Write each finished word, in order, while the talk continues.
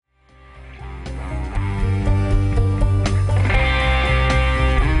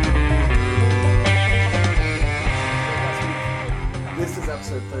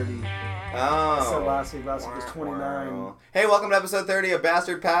30. Oh. I said last week was 29. Hey, welcome to episode 30 of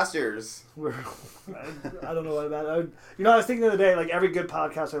Bastard Pastors. I don't know what about it. I was thinking the other day, like every good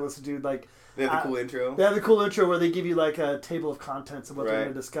podcast I listen to, like They have the cool intro. They have the cool intro where they give you like a table of contents of what they're going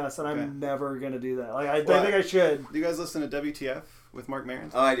to discuss, and I'm never going to do that. Like I think I should. Do you guys listen to WTF with Mark Maron?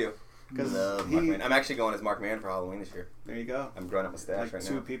 Oh, I do. Because Mark Maron. I'm actually going as Mark Maron for Halloween this year. There you go. I'm growing up mustache right now.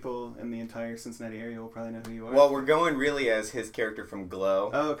 Two people in the entire Cincinnati area will probably know who you are. Well, we're going really as his character from Glow.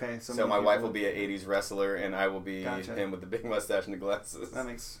 Oh, okay. So my wife will be an 80s wrestler, and I will be him with the big mustache and the glasses. That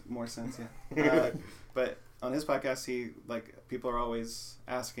makes more sense, yeah. But on his podcast, people are always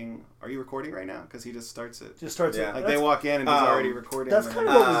asking, "Are you recording right now?" Because he just starts it. Yeah. Like they walk in and he's already recording. That's kind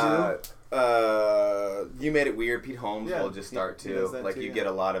of what we do. You made it weird. Pete Holmes will just start too. Like you get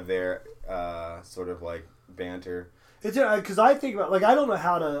a lot of their sort of like banter. It's because I think about I don't know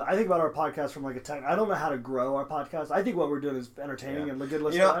how to. I think about our podcast from like a tech. I don't know how to grow our podcast. I think what we're doing is entertaining and good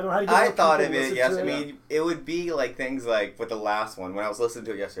listening. I don't know how to get. I thought of it. Yes, I mean it would be like things like with the last one when I was listening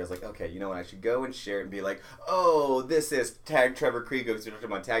to it yesterday. I was like, okay, you know what? I should go and share it and be like, oh, this is tag Trevor Kriego because we talked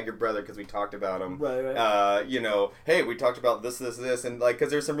about tag your brother because we talked about him. Right. Hey, we talked about this, and like because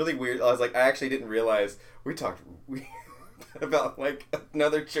there's some really weird. I was like, I actually didn't realize we talked. About like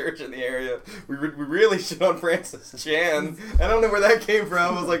another church in the area. We really shit on Francis Chan. I don't know where that came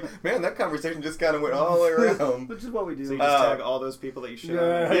from. I was like, man, that conversation just kind of went all the way around. Which is what we do. So you just tag all those people that you shit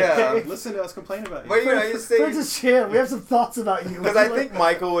on. Yeah. Listen to us complain about you. But you say Francis Chan, we have some thoughts about you. Because I think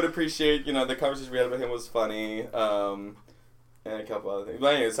Michael would appreciate, the conversation we had with him was funny. And a couple other things.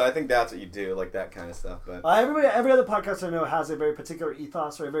 But anyway, so I think that's what you do, like that kind of stuff. But every other podcast I know has a very particular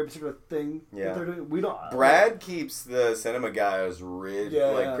ethos or a very particular thing that they're doing. We don't. Brad keeps the cinema guys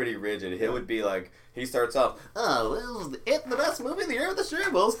rigid, pretty rigid. He would be like, he starts off, it's the best movie of the year with the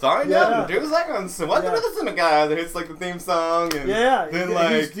Shribbles. Find out in 2 seconds. So what the cinema guys? And it's like the theme song. And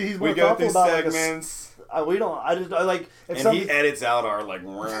then he's we go through segments. We don't. He edits out our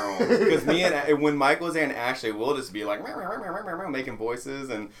because me and when Mike was there and Ashley, we'll just be like making voices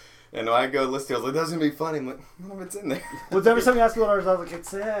and I go listen to it. I was like, that's gonna be funny. I'm like, none of it's in there. Well, every time you ask me what ours, I was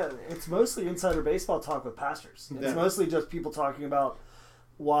like, it's mostly insider baseball talk with pastors. It's mostly just people talking about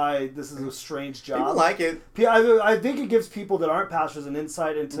why this is a strange job. People like it. I think it gives people that aren't pastors an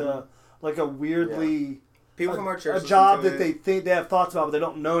insight into like a weirdly people from our church a job that they think they have thoughts about but they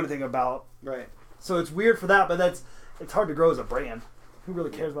don't know anything about. Right. So it's weird for that, but it's hard to grow as a brand. Who really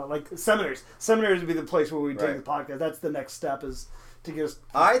cares about seminaries? Seminaries would be the place where we take the podcast. That's the next step is to get us.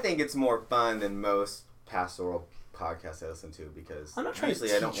 I think it's more fun than most pastoral podcasts I listen to because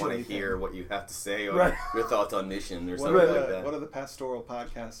usually I don't want to hear what you have to say or your thoughts on mission or something like that. What are the pastoral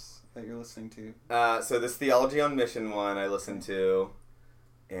podcasts that you're listening to? So this Theology on Mission one I listen to,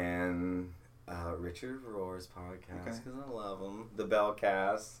 and Richard Rohr's podcast because I love him. The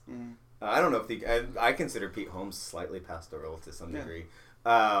Bellcast. Mm. I don't know if I consider Pete Holmes slightly pastoral to some degree.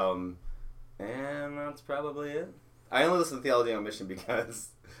 And that's probably it. I only listen to Theology on Mission because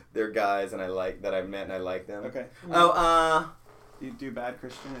they're guys and I've met and I like them. Okay. You do Bad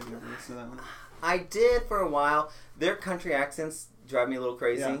Christian? Have you ever listened to that one? I did for a while. Their country accents drive me a little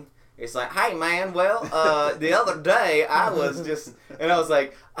crazy. Yeah. It's like, hey man, well, the other day I was just, and I was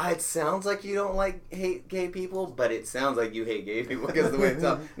like, it sounds like you don't hate gay people, but it sounds like you hate gay people because of the way it's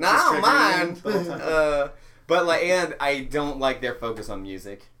up. No, I don't mind. But and I don't like their focus on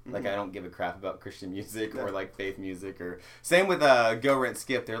music. Like I don't give a crap about Christian music or like faith music or same with Go Rent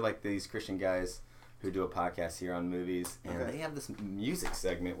Skip. They're like these Christian guys who do a podcast here on movies, and they have this music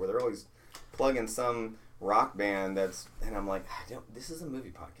segment where they're always plugging some rock band and I'm like, this is a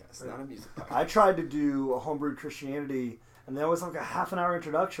movie podcast, not a music podcast. I tried to do a homebrewed Christianity and they always like a half an hour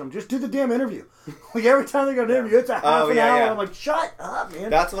introduction. Just do the damn interview. Like every time they go to interview, it's a half an hour. I'm like, shut up,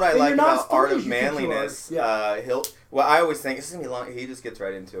 man. That's what I like about Art of Manliness. I always think this is gonna be long. He just gets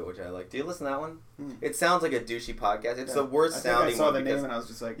right into it, which I like. Do you listen to that one? It sounds like a douchey podcast. It's the worst sounding one. I saw the name and I was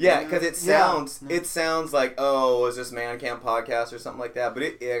just like, because it sounds like, is this Man Camp podcast or something like that? But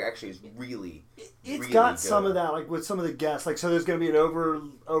it actually is really. It's really got good. some of that, like with some of the guests. Like so, there's going to be an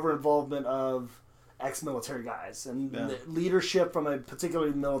over involvement of ex-military guys and the leadership from a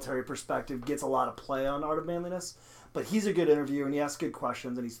particularly military perspective gets a lot of play on Art of Manliness. But he's a good interviewer and he asks good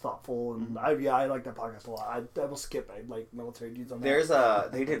questions and he's thoughtful and I like that podcast a lot. I will skip like military dudes on that.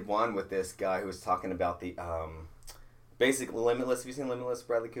 They did one with this guy who was talking about the basically Limitless. Have you seen Limitless,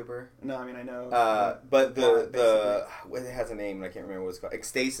 Bradley Cooper? No, I mean I know. But it has a name and I can't remember what it's called.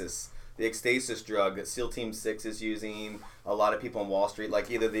 Ecstasis. The Ecstasis drug that SEAL Team 6 is using, a lot of people on Wall Street, like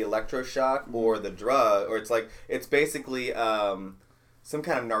either the electroshock or the drug, or it's basically some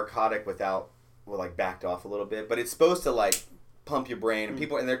kind of narcotic backed off a little bit, but it's supposed to pump your brain, and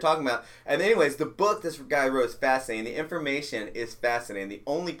people, and they're talking about, and anyways, the book this guy wrote is fascinating. The information is fascinating. The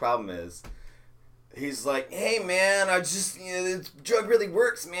only problem is, he's like, hey man, this drug really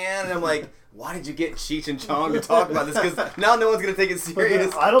works, man. And I'm like, why did you get Cheech and Chong to talk about this? Because now no one's going to take it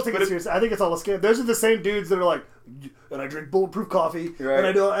serious. I don't think it's serious. I think it's all a scam. Those are the same dudes that are like, and I drink bulletproof coffee, right. and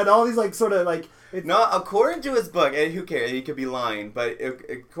I do, and all these like sort of like. No, according to his book, and who cares? He could be lying, but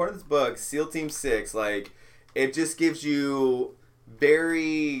according to his book, SEAL Team 6, like, it just gives you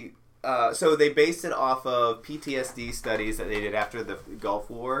very. So they based it off of PTSD studies that they did after the Gulf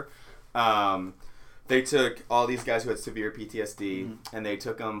War. They took all these guys who had severe PTSD, and they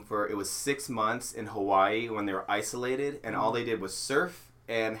took them it was 6 months in Hawaii when they were isolated, and all they did was surf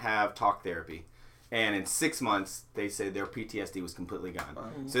and have talk therapy. And in 6 months, they said their PTSD was completely gone.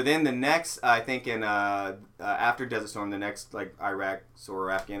 So then the next, I think after Desert Storm, the next, like, Iraq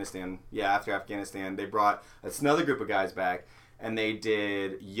or Afghanistan, after Afghanistan, they brought another group of guys back, and they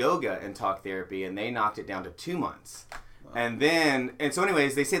did yoga and talk therapy, and they knocked it down to 2 months. And so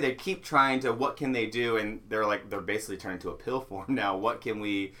anyways, they say they keep trying to, what can they do? And they're basically turning to a pill form now. What can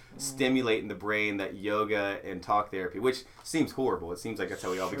we stimulate in the brain that yoga and talk therapy, which seems horrible. It seems like that's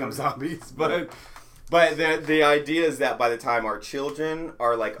how we all become zombies. But the idea is that by the time our children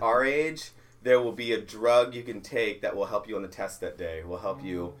are like our age, there will be a drug you can take that will help you on the test that day, will help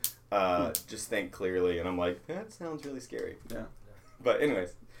you just think clearly. And I'm like, that sounds really scary. Yeah. But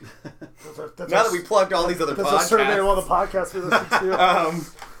anyways. Now that we plugged all these other podcasts. That's a survey of all the podcasts we listen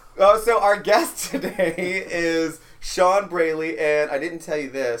to. So our guest today is Sean Braley, and I didn't tell you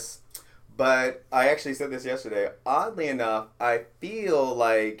this, but I actually said this yesterday. Oddly enough, I feel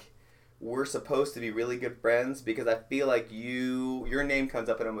like we're supposed to be really good friends because I feel like your name comes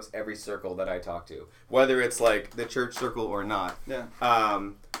up in almost every circle that I talk to, whether it's like the church circle or not. Yeah.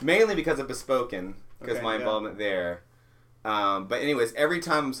 Mainly because of Bespoken, because my involvement there. But anyways, every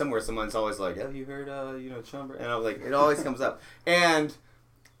time I'm somewhere, someone's always like, have you heard, Sean Braley? And I'm like, it always comes up. And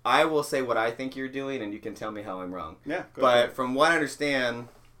I will say what I think you're doing, and you can tell me how I'm wrong. Yeah. But from what I understand,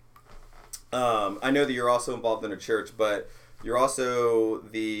 I know that you're also involved in a church, but you're also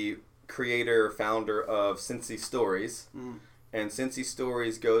the creator, founder of Cincy Stories. And Cincy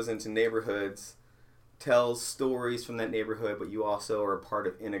Stories goes into neighborhoods, tells stories from that neighborhood, but you also are a part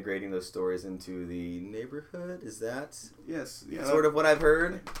of integrating those stories into the neighborhood. Is that sort of what I've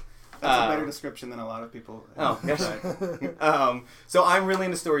heard? That's a better description than a lot of people. Oh, gosh. So I'm really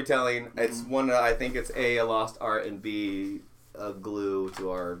into storytelling. It's one I think it's a lost art and B, a glue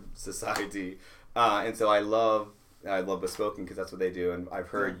to our society. And so I love Bespoken because that's what they do. And I've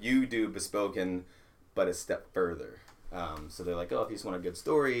heard you do Bespoken, but a step further. So they're like, if you just want a good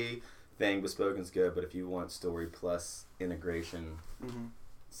story thing, Bespoken's good, but if you want story plus integration,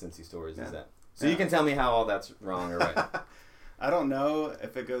 Cincy Stories is that. So you can tell me how all that's wrong or right. I don't know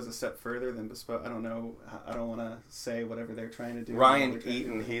if it goes a step further than Bespoke. I don't know. I don't want to say whatever they're trying to do. Ryan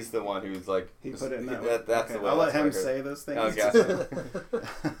Eaton, he's the one who's like... He put it in that way. That's okay. The way. I'll let him say those things. Oh,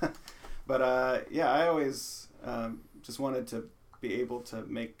 gotcha. But I always just wanted to be able to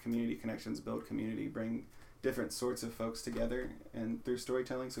make community connections, build community, bring different sorts of folks together and through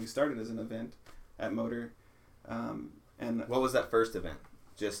storytelling. So we started as an event at Motor. And what was that first event?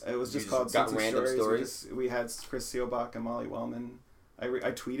 It was just called got random Stories. We had Chris Seelbach and Molly Wellman. I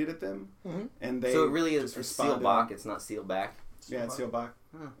tweeted at them, and they so it really is Seelbach. It's not Seelbach. Yeah, it's Seelbach.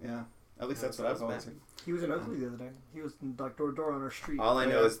 Huh. Yeah, at least that's what I've always heard. He was in Oakley the other day. He was like door to door on our street. All I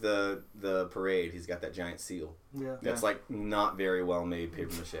know is the parade. He's got that giant seal. Yeah, that's like not very well made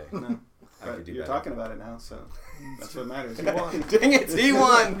paper mache. No. But you're talking about it now, so that's what matters. He won. Dang it, he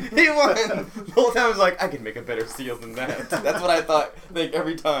won! He won! The whole time I was like, I can make a better seal than that. That's what I thought, like,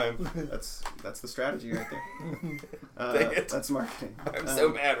 every time. That's the strategy right there. Dang it. That's marketing. I'm so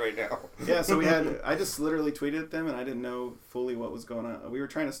mad right now. Yeah, so I just literally tweeted at them, and I didn't know fully what was going on. We were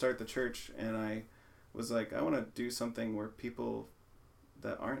trying to start the church, and I was like, I want to do something where people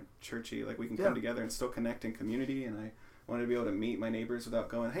that aren't churchy, like, we can come together and still connect in community, and I wanted to be able to meet my neighbors without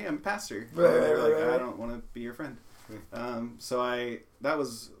going, hey, I'm a pastor. They were like, I don't want to be your friend. So that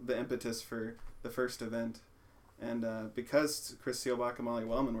was the impetus for the first event. And because Chris Seelbach and Molly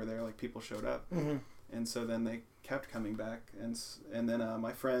Wellman were there, like, people showed up. And so then they kept coming back. And then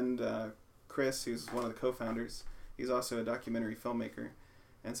my friend Chris, who's one of the co-founders, he's also a documentary filmmaker.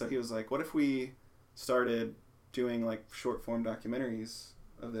 And so he was like, what if we started doing, like, short-form documentaries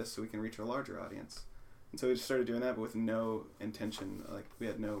of this so we can reach a larger audience? And so we just started doing that, but with no intention. Like, we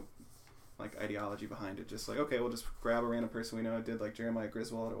had no, like, ideology behind it. Just like, okay, we'll just grab a random person we know. I did, like, Jeremiah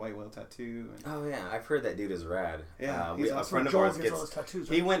Griswold at White Whale Tattoo. Oh, yeah. I've heard that dude is rad. Yeah. A friend of ours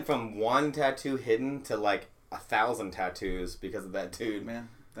he went from one tattoo hidden to, like, 1,000 tattoos because of that dude. Man,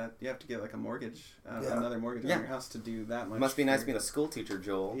 that you have to get like a mortgage, another mortgage on your house to do that much. Must be nice being a school teacher,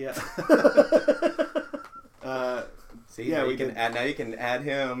 Joel. Yeah. See, yeah, you can add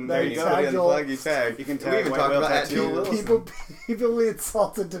him. There you go. Tag you tag. You can we tag even White talked Whale about at Joel Tattoos. Wilson. People we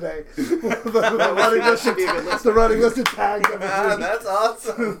insulted today. the running list of the running list of tags. That's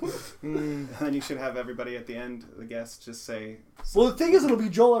awesome. And then you should have everybody at the end, the guests, just say. Well, the thing is, it'll be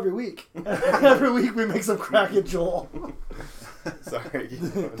Joel every week. Every week we make some crack at Joel. Sorry.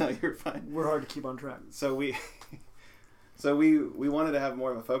 No, you're fine. We're hard to keep on track. So we wanted to have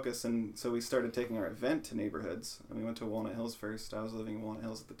more of a focus, and so we started taking our event to neighborhoods. And we went to Walnut Hills first. I was living in Walnut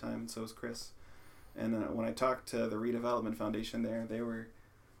Hills at the time, and so was Chris. And when I talked to the Redevelopment Foundation there,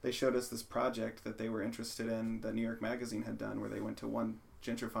 they showed us this project that they were interested in that New York Magazine had done, where they went to one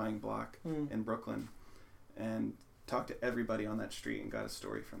gentrifying block in Brooklyn and talked to everybody on that street and got a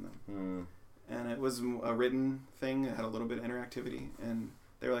story from them. And it was a written thing. It had a little bit of interactivity, and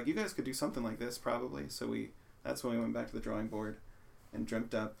they were like, "You guys could do something like this, probably." So that's when we went back to the drawing board and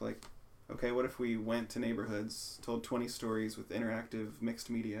dreamt up, like, okay, what if we went to neighborhoods, told 20 stories with interactive mixed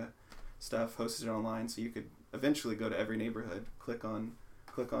media stuff, hosted it online, so you could eventually go to every neighborhood, click on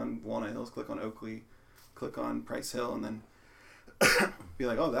Walnut Hills, click on Oakley, click on Price Hill, and then be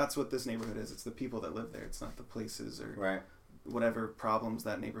like, oh, that's what this neighborhood is. It's the people that live there. It's not the places or whatever problems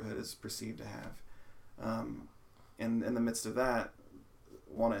that neighborhood is perceived to have. And in the midst of that,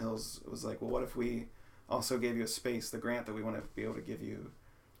 Walnut Hills was like, well, what if we also gave you a space? The grant that we want to be able to give you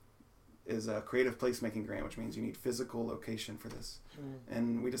is a creative placemaking grant, which means you need physical location for this.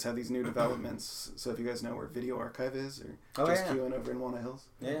 And we just have these new developments. So if you guys know where Video Archive is, or Queuing over in Walnut Hills,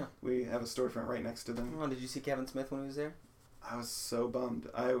 we have a storefront right next to them. Oh, did you see Kevin Smith when he was there? I was so bummed.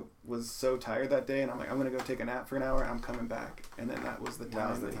 I was so tired that day, and I'm like, I'm going to go take a nap for an hour. I'm coming back. And then that was the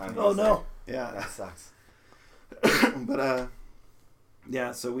time. Oh, no. Yeah. That sucks. But,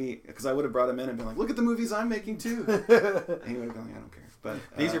 yeah, so because I would have brought him in and been like, look at the movies I'm making too. And he would have gone, I don't care. But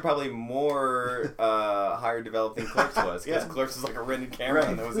these are probably more higher developed than Clerks was, because Clerks was like a rented camera,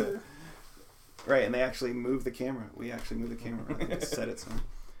 and that was it. Right, and they actually moved the camera. We actually moved the camera around and set it some.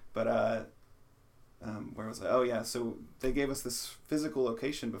 But where was I? Oh yeah, so they gave us this physical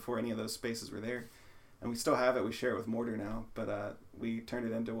location before any of those spaces were there, and we still have it. We share it with Mortar now, but we turned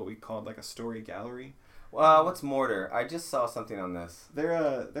it into what we called like a story gallery. What's Mortar? I just saw something on this. They're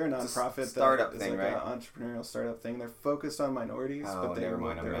a nonprofit startup thing, like right? An entrepreneurial startup thing. They're focused on minorities. Oh, but never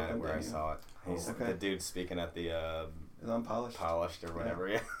mind. I'm mad at where I saw it. He's okay. The dude speaking at the Unpolished, polished or whatever.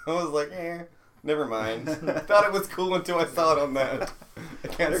 Yeah. I was like, never mind. Thought it was cool until I saw it on that. I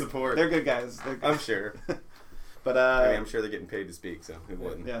can't support. They're good guys. They're good. I'm sure. But I mean, I'm sure they're getting paid to speak, so who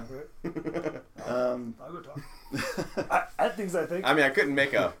wouldn't? Yeah. I'll go talk. I think. I mean, I couldn't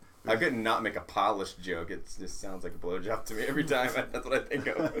not make a polished joke. It just sounds like a blowjob to me every time. That's what I think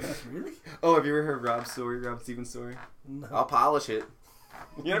of. Really? Oh, have you ever heard Rob Stevens' story? No. I'll polish it.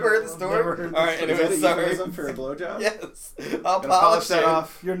 You never heard the story? Never heard All right, Is anyway, that a sorry. euphemism for a blowjob? Yes. I'll Gonna polish that it.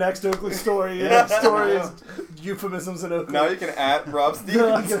 off. Your next Oakley story. Your next story is euphemisms in Oakley. Now you can add Rob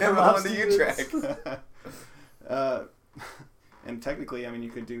Stevens Rob on the Stevens. U-track. And technically, I mean, you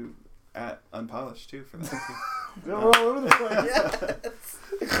could do at unpolished too for that. We're all over the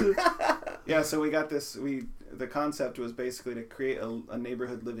place. Yeah, so we got this. The concept was basically to create a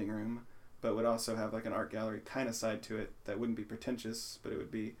neighborhood living room, but would also have like an art gallery kind of side to it that wouldn't be pretentious, but it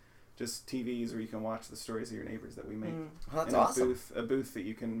would be just TVs where you can watch the stories of your neighbors that we make. That's and awesome. A booth that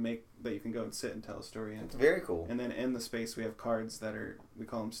you can make, that you can go and sit and tell a story in. It's very cool. And then in the space we have cards that we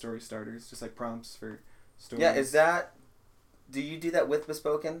call them story starters, just like prompts for stories. Yeah, do you do that with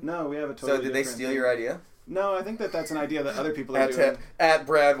Bespoken? No, we have a totally So did they different steal thing. your idea? No, I think that's an idea that other people are doing. At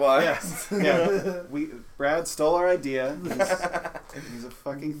Brad Wise. Yes. Yeah. Brad stole our idea. He's a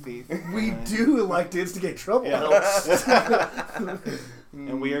fucking thief. We do like to instigate trouble. Yeah.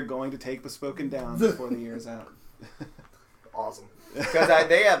 And we are going to take Bespoken down before the year is out. Awesome. Because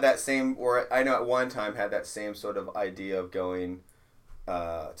they have that same, or I know at one time had that same sort of idea of going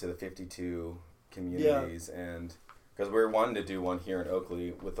to the 52 communities, and because we're wanting to do one here in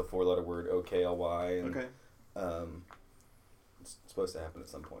Oakley with the 4-letter word OKLY. And, Okay. It's supposed to happen at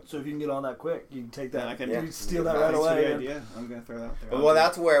some point. So if you can get on that quick, you can take that. Yeah, You can steal that right away. The idea. I'm going to throw that out there. Well,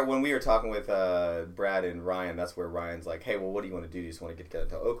 that's where, when we were talking with Brad and Ryan, that's where Ryan's like, hey, well, what do you want to do? Do you just want to get together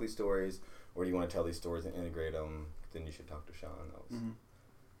and tell Oakley stories, or do you want to tell these stories and integrate them? Then you should talk to Sean.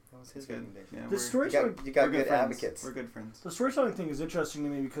 That was his recommendation. Yeah, The storytelling, You got good friends. advocates. We're good friends. the storytelling thing is interesting to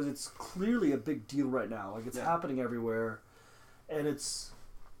me because it's clearly a big deal right now. Like, it's happening everywhere, and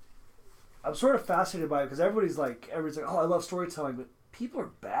I'm sort of fascinated by it because everybody's like, oh, I love storytelling, but people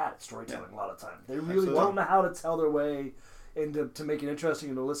are bad at storytelling a lot of times. They really Absolutely. don't know how to tell their way and to make it interesting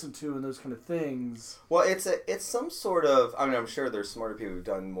and to listen to and those kind of things. Well, it's some sort of, I mean, I'm sure there's smarter people who've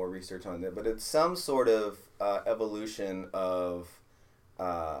done more research on it, but it's some sort of evolution of,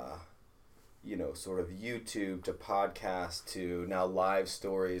 sort of YouTube to podcast to now live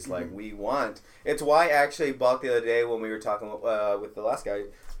stories like we want. It's why actually, Buck, the other day when we were talking with the last guy,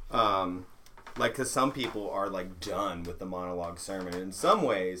 because some people are like done with the monologue sermon. And in some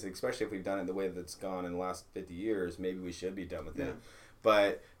ways, especially if we've done it the way that it's gone in the last 50 years, maybe we should be done with it.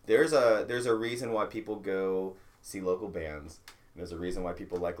 But there's a reason why people go see local bands. There's a reason why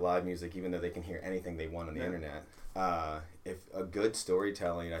people like live music, even though they can hear anything they want on the internet. If a good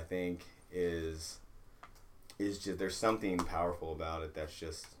storytelling, I think, is just, there's something powerful about it that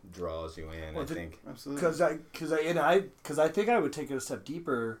just draws you in. Well, I think absolutely, because I think I would take it a step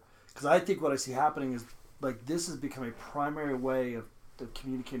deeper. Because I think what I see happening is, like, this has become a primary way of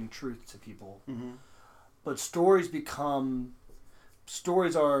communicating truth to people. Mm-hmm. But stories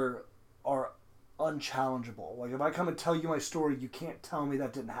are unchallengeable. Like, if I come and tell you my story, you can't tell me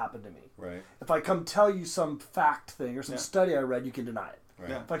that didn't happen to me. Right. If I come tell you some fact thing or some study I read, you can deny it.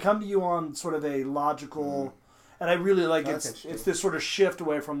 Right. Yeah. If I come to you on sort of a logical... And I really like it's this sort of shift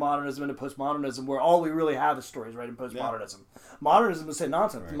away from modernism into postmodernism, where all we really have is stories, right? In postmodernism, modernism would say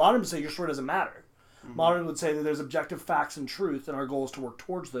nonsense. Right. Modernism would say your story doesn't matter. Mm-hmm. Modernism would say that there's objective facts and truth, and our goal is to work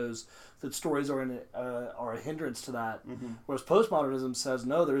towards those. That stories are a hindrance to that. Mm-hmm. Whereas postmodernism says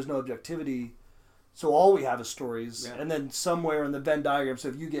no, there is no objectivity. So all we have is stories, and then somewhere in the Venn diagram. So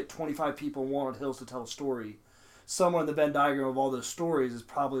if you get 25 people in Walnut Hills to tell a story, somewhere in the Venn diagram of all those stories is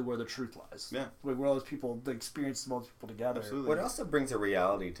probably where the truth lies. Yeah. Where all those people, the experiences of all those people together. Absolutely. What also brings a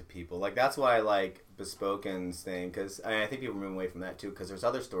reality to people. Like, that's why I like Bespoken's thing, because I think people move away from that, too, because there's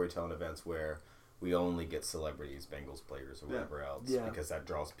other storytelling events where we only get celebrities, Bengals players, or whatever else, because that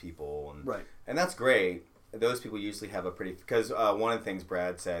draws people. And that's great. Those people usually have a pretty... Because one of the things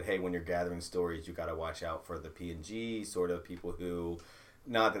Brad said, hey, when you're gathering stories, you got to watch out for the P&G sort of people who...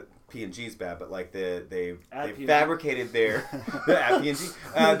 Not that P&G is bad, but like they fabricated their at P&G.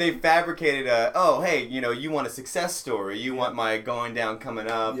 They fabricated hey, you want a success story, you want my going down coming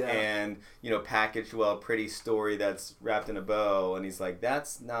up, and packaged well, pretty story that's wrapped in a bow. And he's like,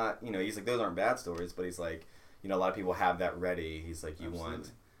 that's not, he's like, those aren't bad stories, but he's like, a lot of people have that ready. He's like, you want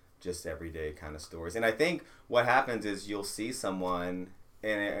just everyday kind of stories. And I think what happens is you'll see someone,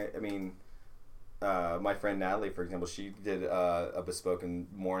 and I mean. My friend Natalie, for example, she did a Bespoken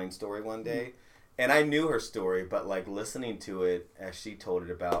morning story one day, and I knew her story, but like listening to it as she told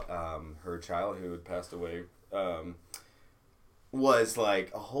it about her child who had passed away was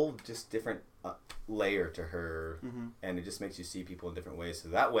like a whole just different layer to her, and it just makes you see people in different ways. So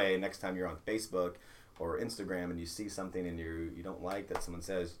that way, next time you're on Facebook or Instagram and you see something and you don't like that someone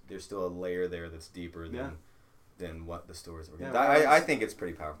says, there's still a layer there that's deeper than what the stories are. I think it's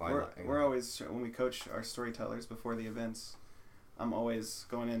pretty powerful. We're always, when we coach our storytellers before the events, I'm always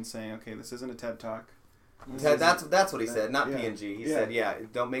going in saying, okay, this isn't a TED Talk. That's what he said, not P&G. He said,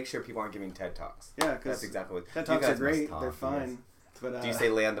 don't make sure people aren't giving TED Talks. Yeah, because that's exactly what TED Talks are great. They're fine. But, do you say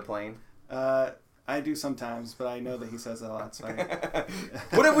land the plane? I do sometimes, but I know that he says that a lot. So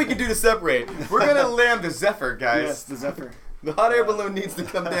what if we can do to separate? We're going to land the Zephyr, guys. Yes, the Zephyr. The hot air balloon needs to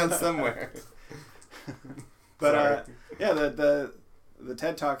come down somewhere. But the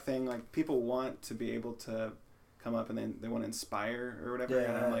TED Talk thing, like, people want to be able to come up and then they want to inspire or whatever.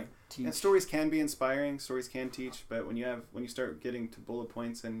 And I'm like, and stories can be inspiring, stories can teach, but when you start getting to bullet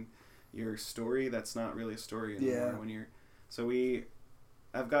points in your story, that's not really a story anymore.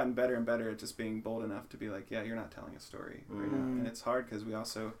 I've gotten better and better at just being bold enough to be like, you're not telling a story right now. And it's hard because we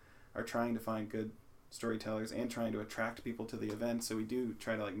also are trying to find good storytellers and trying to attract people to the event. So we do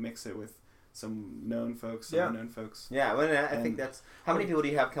try to like mix it with some known folks, some unknown folks. Yeah, well, I think that's... How many people do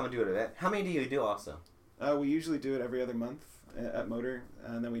you have coming to an event? How many do you do also? We usually do it every other month at Motor,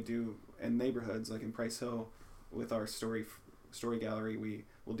 and then we do in neighborhoods, like in Price Hill, with our story gallery. We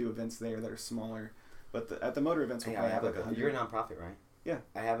will do events there that are smaller. But at the Motor events, we'll probably have like 100. You're a nonprofit, right? Yeah.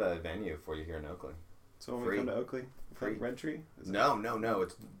 I have a venue for you here in Oakley. So when we come to Oakley, like Red Tree? No.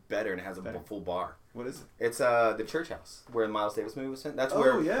 It's better and it has a full bar. What is it? It's the Church House where the Miles Davis movie was filmed. That's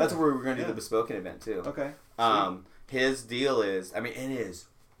where we're going to do the Bespoken event too. Okay. His deal is, it is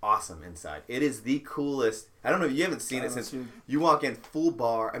awesome inside. It is the coolest. I don't know if you haven't seen it since you walk in, full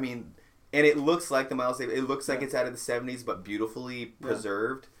bar. And it looks like the Miles Davis. It looks like it's out of the 70s, but beautifully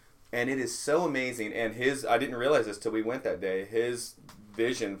preserved. And it is so amazing. And I didn't realize this till we went that day. His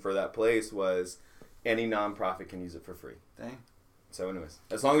vision for that place was any nonprofit can use it for free. Dang. So anyways,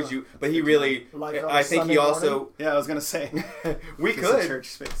 as long as you, but he really, Like on I think Sunday he also, morning? Yeah, I was gonna say we just a could. church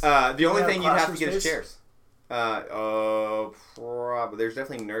space. The only Yeah, thing you'd have to classroom get is space? chairs. Probably. There's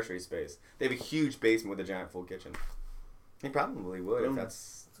definitely nursery space. They have a huge basement with a giant full kitchen. He probably would if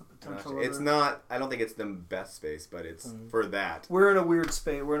that's. It's a potential It's order. not. I don't think it's the best space, but it's for that. We're in a weird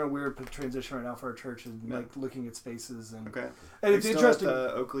space. We're in a weird transition right now for our church, and Yeah. like looking at spaces and. Okay. And it's You're still interesting. At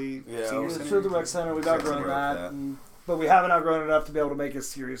the Oakley Yeah, Senior we're It's Center? through the rec center. We've outgrown that, but we haven't outgrown enough to be able to make a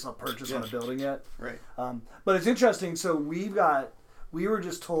serious purchase on a building yet. Right. But it's interesting. So we were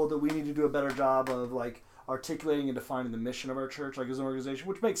just told that we need to do a better job of like articulating and defining the mission of our church, like as an organization,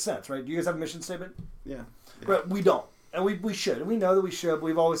 which makes sense, right? Do you guys have a mission statement? Yeah. But we don't, and we should, and we know that we should. But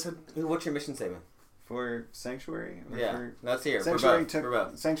we've always said, What's your mission statement? For Sanctuary? Or Yeah, for let's hear. Sanctuary For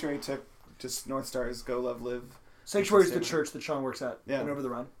both. Sanctuary took just North Stars Go Love Live. Sanctuary is the Statement. church that Sean works at. Yeah. And over the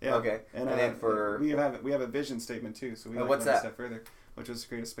run. Yeah. Okay. And then for- we have a vision statement too, so we Oh, like what's went that? a step further, which was to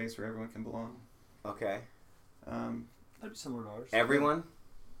create a space where everyone can belong. Okay. Um, That'd be similar to ours. Everyone.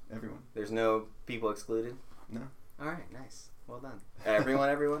 everyone. There's no people excluded. No. All right. Nice. Well done. Everyone.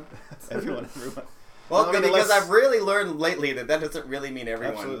 everyone. Well, No, I mean, because unless- I've really learned lately that doesn't really mean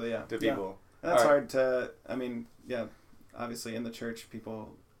everyone Absolutely, yeah. to Yeah. people. That's All right. hard to. I mean, yeah. Obviously, in the church,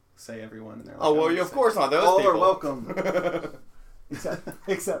 people say everyone, and they're like, Oh well, I'm you of gonna course say- not those All people. are welcome.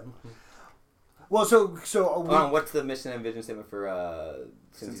 Except. Well, so What's the mission and vision statement for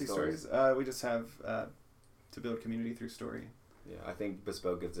Cincy Cincy Stories? Stories. We just have to build community through story. Yeah, I think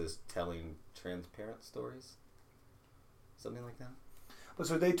Bespoke is just telling transparent stories. Something like that. But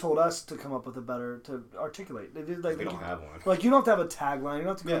so they told us to come up with a better to articulate. They did like We don't have one. like you don't have to have a tagline. You don't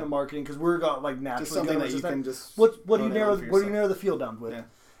have to go Yeah. into marketing because we're got like naturally Just something good that at you that. can just. What do you hone in narrow on for what do you yourself. narrow the field down with? Yeah.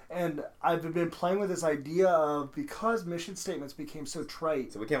 And I've been playing with this idea of because mission statements became so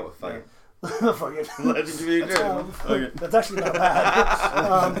trite. So we came up with fire. Fuck it. Legend Community Um, Okay. That's actually not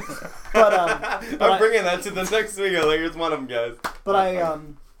bad. but I'm bringing that to the next week. Like, here's one of them, guys. But I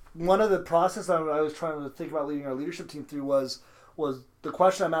one of the process I was trying to think about leading our leadership team through was the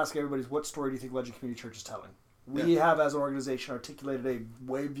question I'm asking everybody is what story do you think Legend Community Church is telling? We have as an organization articulated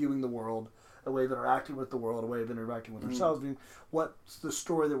a way of viewing the world, a way of interacting with the world, a way of interacting with ourselves. I mean, what's the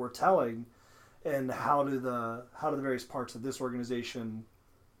story that we're telling, and how do the various parts of this organization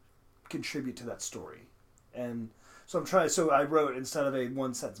contribute to that story? And so I'm trying. So I wrote, instead of a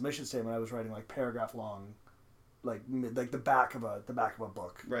one sentence mission statement, I was writing like paragraph long, like the back of a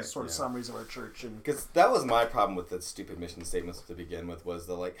book, Right, sort of yeah. summaries of our church. And Because that was my problem with the stupid mission statements to begin with, was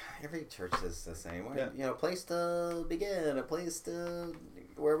the like, every church is the same. Yeah. You know, place to begin, a place to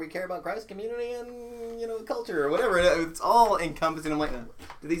where we care about Christ, community, and, you know, culture, or whatever. It's all encompassing. I'm like,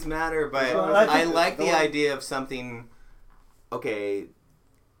 do these matter? But Well, I I think like the the- idea of something, okay,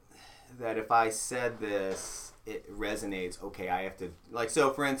 that if I said this, it resonates. Okay, I have to, like,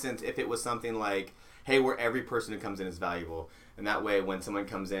 so for instance, if it was something like, hey, where every person who comes in is valuable. And that way, when someone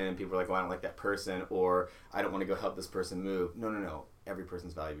comes in and people are like, well, I don't like that person, or I don't want to go help this person move. No. Every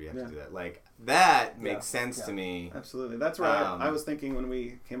person's valuable. You have to do that. Like, that makes sense to me. Absolutely. That's where I was thinking when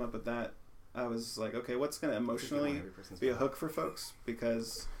we came up with that. I was like, okay, what's going to emotionally Every person's be a valuable. hook for folks?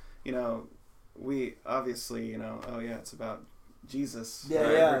 Because, you know, we obviously, you know, oh yeah, it's about Jesus.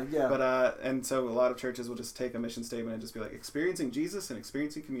 yeah. But and so a lot of churches will just take a mission statement and just be like experiencing Jesus and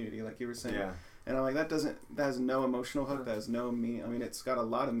experiencing community, like you were saying. Yeah. And I'm like, that has no emotional hook. That has no meaning. I mean, it's got a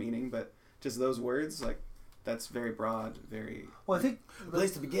lot of meaning, but just those words, like, that's very broad, very. Well, I think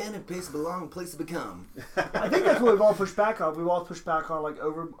Place to begin and place to belong, place to become. I think that's what we've all pushed back on. We've all pushed back on like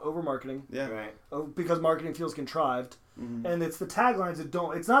over marketing. Yeah. Right. Because marketing feels contrived, and it's the taglines that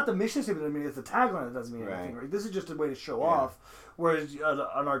don't. It's not the mission statement that mean. It's the tagline that doesn't mean anything. Right? This is just a way to show off. Whereas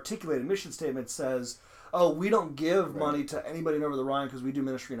an articulated mission statement says, "Oh, we don't give money to anybody in Over the Rhine because we do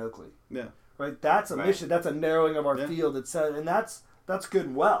ministry in Oakley." Yeah. Right. That's a mission. That's a narrowing of our field. That says, and that's good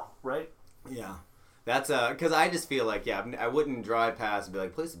and well. Right. Yeah. That's because I just feel like, I wouldn't drive past and be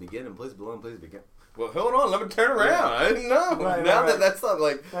like, place to begin and place to belong, place to begin. Well, hold on, let me turn around. I didn't know. Right, now right. that that's not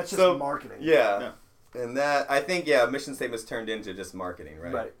like That's just marketing. Yeah. And that, I think, mission statements turned into just marketing,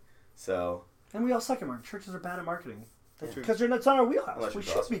 right? Right. So. And we all suck at marketing. Churches are bad at marketing. That's true. Because that's not our wheelhouse. Unless We you're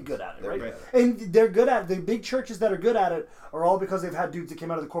should be Gospels. good at it, They're right? great. And they're good at it. The big churches that are good at it are all because they've had dudes that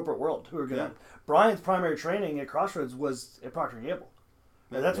came out of the corporate world who are good at it. Brian's primary training at Crossroads was at Procter & Gamble.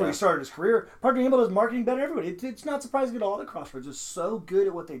 And that's where he started his career. Procter & Gamble does marketing better than everybody. It's not surprising at all that Crossroads is so good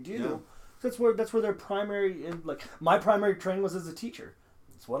at what they do. That's where their primary, like my primary training was as a teacher.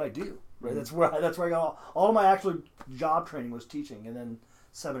 It's what I do, right? That's where I got all of my actual job training was teaching, and then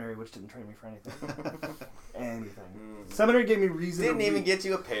seminary, which didn't train me for anything. Seminary gave me reason. Didn't even get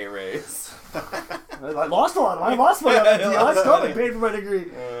you a pay raise. I lost a lot of money. I lost money on that deal. I still haven't paid for my degree.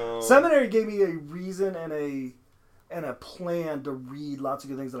 Oh. Seminary gave me a reason and a plan to read lots of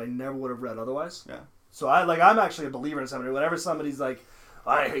good things that I never would have read otherwise. Yeah. So I'm actually a believer in seminary. Whenever somebody's like,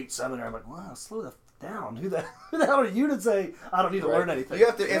 I hate seminary, I'm like, wow, slow the f down. Who the hell are you to say I don't need to learn anything? You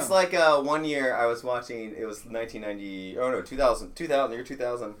have to. It's like 1 year I was watching. It was 1990. Oh no, 2000. Year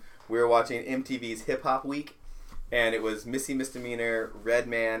 2000. We were watching MTV's Hip Hop Week, and it was Missy Misdemeanor,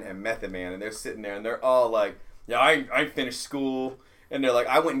 Redman, and Method Man, and they're sitting there, and they're all like, "Yeah, I finished school." And they're like,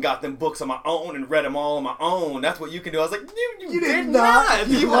 I went and got them books on my own and read them all on my own. That's what you can do. I was like, you did not.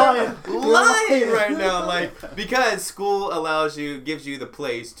 You are lying right now. Like, because school gives you the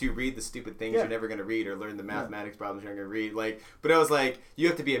place to read the stupid things you're never going to read or learn the mathematics problems you're going to read. Like, but I was like, you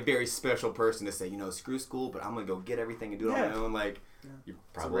have to be a very special person to say, screw school, but I'm going to go get everything and do it on my own. Like, you're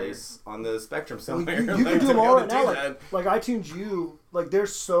probably on the spectrum somewhere. You can do them all right now. Like iTunes U, like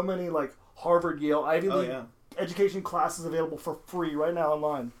there's so many like Harvard, Yale, Ivy League education classes available for free right now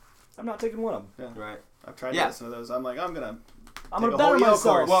online. I'm not taking one of them. Yeah. Right. I've tried to listen to those. I'm like, I'm gonna better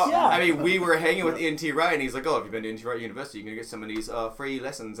myself. Well, I mean, we were hanging with N.T. Wright, and he's like, "Oh, if you've been to N.T. Wright University, you can get some of these free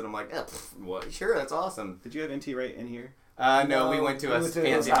lessons." And I'm like, "Well, sure, that's awesome." Did you have N.T. Wright in here? No, we went to a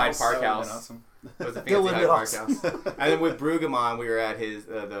fancy Hyde Park house. Awesome. It was a fancy Hyde Park house. And then with Brueggemann, we were at his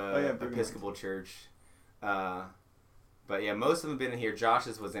the Episcopal Church. But yeah, most of them have been in here.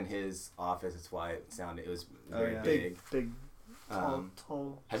 Josh's was in his office. That's why it was very big.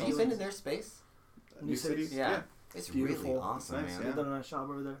 Tall. Have you been to their space? New Cities? Yeah. It's beautiful. Really awesome, nice, man. They've done a nice job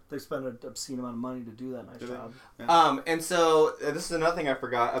over there. They spent an obscene amount of money to do that nice job. Yeah. And so this is another thing I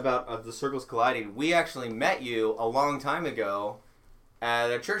forgot about the Circles Colliding. We actually met you a long time ago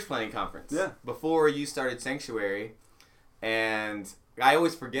at a church planting conference. Yeah. Before you started Sanctuary, and I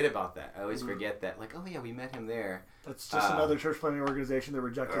always forget about that. I always forget that. Like, oh yeah, we met him there. That's just another church planting organization that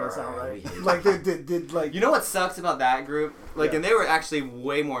rejected us outright. Like they did like. You know what sucks about that group? Like, and they were actually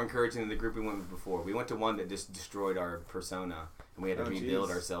way more encouraging than the group we went with before. We went to one that just destroyed our persona, and we had to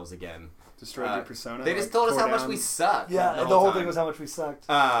rebuild ourselves again. Destroyed your persona. They just told us how much we sucked. Yeah, the whole thing was how much we sucked.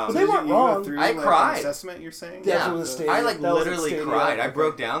 So they weren't wrong. Through, I cried. An assessment, you're saying? Yeah, I literally cried. I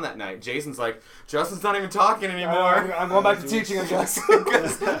broke down that night. Jason's like, Justin's not even talking anymore. I'm going back to teaching, I guess.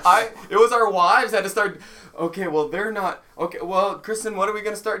 It was our wives had to start. Okay, well they're not. Okay, well Kristen, what are we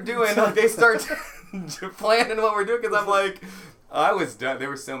gonna start doing? Like they start planning what we're doing because I'm like, I was done. They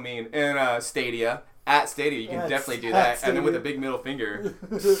were so mean. And At Stadia, you can definitely do that. And then with a big middle finger.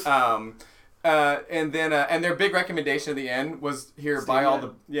 And their big recommendation at the end was buy all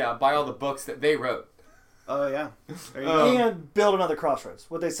the books that they wrote. Oh yeah. And build another Crossroads.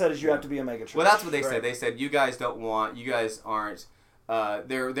 What they said is you have to be a mega church. Well, that's what they said. They said you guys aren't.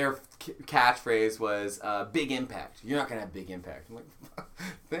 Their catchphrase was big impact. You're not gonna have big impact. I'm like,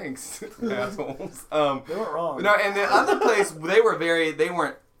 thanks, assholes. They weren't wrong. No, and the other place they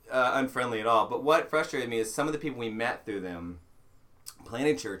weren't unfriendly at all. But what frustrated me is some of the people we met through them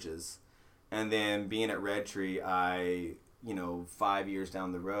planted churches. And then being at Red Tree, 5 years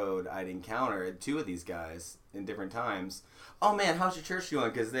down the road, I'd encountered two of these guys in different times. Oh man, how's your church doing?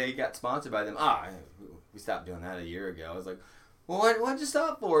 Because they got sponsored by them. We stopped doing that a year ago. I was like, well, what'd you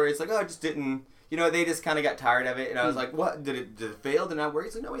stop for? It's like, I just didn't. They just kind of got tired of it. And I was like, what? Did it fail? Did it not work?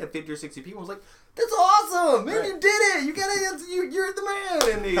 He's like, no, we had 50 or 60 people. I was like, that's awesome, man! Right. You did it. You're the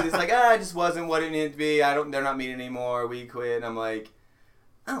man. And he's like, it just wasn't what it needed to be. They're not meeting anymore. We quit. And I'm like,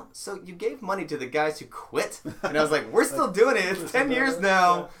 oh, so you gave money to the guys who quit? And I was like, we're still doing it. It's 10 years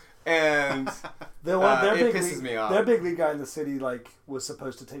now. Yeah. And it pisses me off. Their big league guy in the city was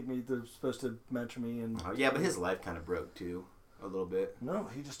supposed to take me. They're supposed to mentor me. And but his life kind of broke too, a little bit. No,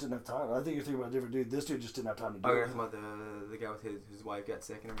 he just didn't have time. I think you're thinking about a different dude. This dude just didn't have time to do it. You're talking about the guy with his wife got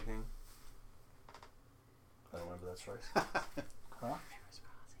sick and everything? I don't remember that story. Huh?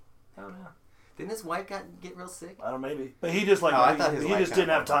 I don't know. Didn't his wife get real sick? I don't know, maybe. But he just he just didn't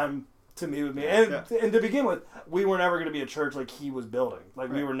have time to meet with me. And to begin with, we were never going to be a church like he was building.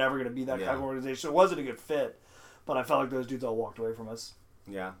 We were never going to be that kind of organization. It wasn't a good fit. But I felt like those dudes all walked away from us.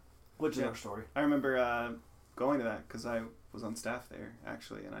 Yeah. Which is our story. I remember going to that because I was on staff there,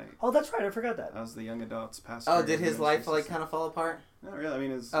 actually. And Oh, that's right. I forgot that. I was the young adults pastor. Oh, did his life kind of fall apart? Not really. I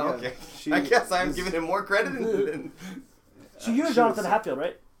mean, okay. I guess I'm giving him more credit than... So you and Jonathan Hatfield,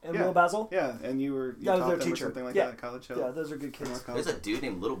 right? And Will Basil? Yeah, and you taught them or something like that at College Hill. Yeah, those are good kids. There's a dude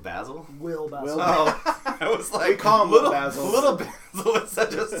named Little Basil? Will Basil. I was like, we call him Little Basil. Little Basil is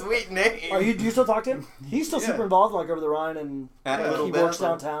such a sweet name. Do you still talk to him? He's still super involved, over the Rhine, and he works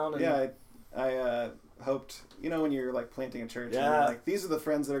downtown. And yeah, I hoped, when you're planting a church, and you're like, these are the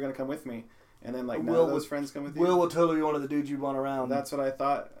friends that are going to come with me. And then none of those friends come with you. Will totally be one of the dudes you want around. That's what I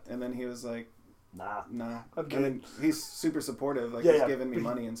thought. And then he was like, Nah. I Okay. mean, he's super supportive. Like, Yeah, he's yeah. giving me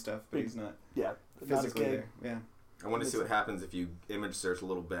money and stuff, but he's not Yeah. physically there. Yeah. I want to see what happens if you image search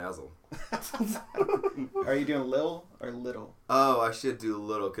Little Basil. Are you doing Lil or Little? Oh, I should do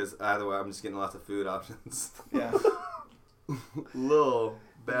Little, because either way, I'm just getting lots of food options. Yeah. Lil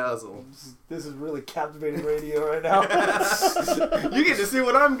Basil. This is really captivating radio right now. You get to see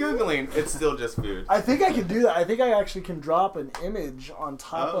what I'm Googling. It's still just food. I think I can do that. I think I actually can drop an image on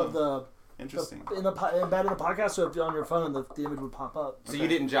top of the Interesting. embedded in the podcast, so if you're on your phone, the image would pop up. So you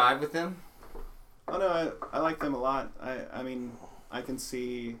didn't jive with them? Oh no, I like them a lot. I mean, I can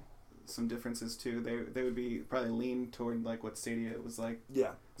see some differences too. They would be probably lean toward like what Stadia was like,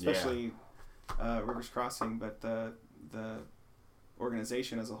 Yeah. especially Rivers Crossing. But the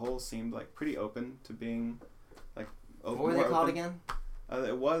organization as a whole seemed like pretty open to being like open. What were they called again?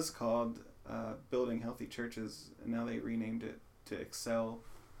 It was called Building Healthy Churches, and now they renamed it to Excel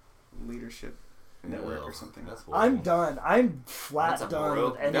Leadership Network or something. That's I'm horrible. done. I'm flat That's a done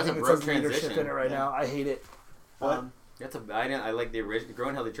broke- with that's a anything that broke says leadership transition. in it right Yeah. now. I hate it. What? I like the original.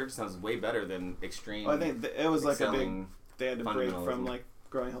 Growing Healthy Church sounds way better than Extreme. Well, I think it was like a big. excelling. They had to break from fundamentalism. like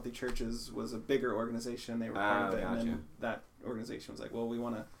Growing Healthy Churches was a bigger organization. They were part of it, and gotcha. then that organization was like, well, we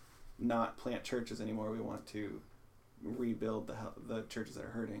want to not plant churches anymore. We want to rebuild the churches that are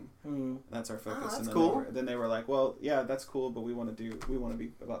hurting. That's our focus. that's and then cool. Then they were like, well, yeah, that's cool, but we want to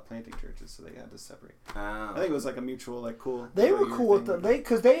be about planting churches, so they had to separate. I think it was like a mutual, like, cool. They were your cool with thing.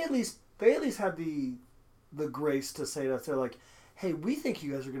 because they at least had the grace to say that they're like, hey, we think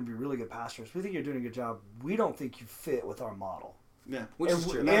you guys are going to be really good pastors. We think you're doing a good job. We don't think you fit with our model. Yeah, Which and is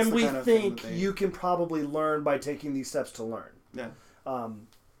true. And that's and the we kind of thing think that they- you can probably learn by taking these steps to learn. Yeah.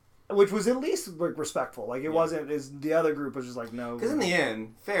 Which was at least like respectful. Like it wasn't as the other group was just like no. Because in the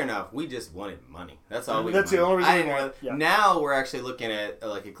end, fair enough, we just wanted money. That's all we That's the wanted. only reason I we didn't want- yeah. Now we're actually looking at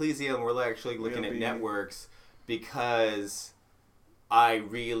like Ecclesia, and we're actually looking at be- networks because I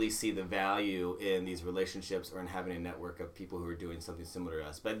really see the value in these relationships or in having a network of people who are doing something similar to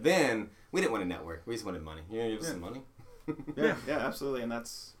us. But then we didn't want a network. We just wanted money. You know, give us some money. yeah, absolutely, and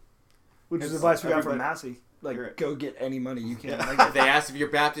that's which is it's advice we got from everybody- Massey. Like You're right. go get any money you can. Yeah. Like, If they ask if you're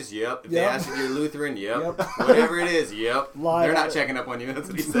Baptist, yep. If they Yep. ask if you're Lutheran, yep. Yep. Whatever it is, yep. Lie They're about not it. checking up on you. That's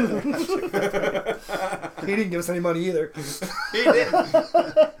what he said. he didn't give us any money either. He didn't.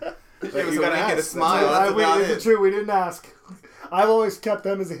 He gave us you a wink gotta and a ask. smile. That's we, about this it. is true. We didn't ask. I've always kept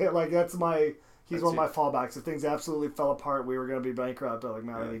them as a hit. Like that's my. He's That's one of my fallbacks. If things absolutely fell apart, we were going to be bankrupt. I'm like,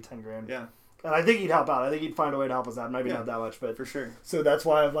 man, I Yeah. need $10,000. yeah, And I think he'd help out. I think he'd find a way to help us out. Maybe Yeah. not that much, but for sure. so that's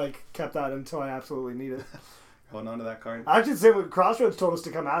why I've like kept that until I absolutely need it. Holding on to that card. I should say when Crossroads told us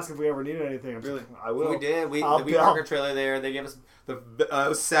to come ask if we ever needed anything. I'm just Really? I will. We did. We I'll parked be- our trailer there. They gave us it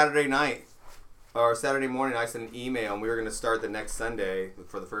was Saturday night or Saturday morning. I sent an email, and we were going to start the next Sunday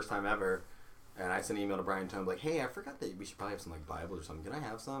for the first time ever. And I sent an email to Brian Tom like, "Hey, I forgot that we should probably have some like Bibles or something. Can I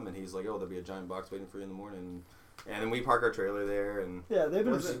have some?" And he's like, "Oh, there'll be a giant box waiting for you in the morning." And then we park our trailer there, and Yeah, they've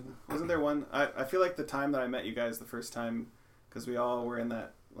been. Wasn't there one? I feel like the time that I met you guys the first time, because we all were in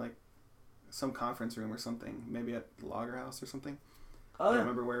that like some conference room or something, maybe at Lager House or something. I Oh don't yeah.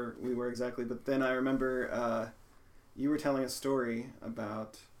 remember where we were exactly, but then I remember you were telling a story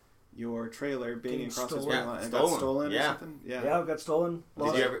about your trailer being Getting in Crossroads stolen. parking lot and Stolen. got stolen Yeah. or something. Yeah, it got stolen.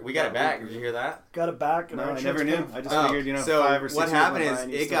 did you ever? We got it back. Did you hear that? Got it back. And No, our I never insurance knew. paid. I just figured, so 5 or 6 what years happened went is by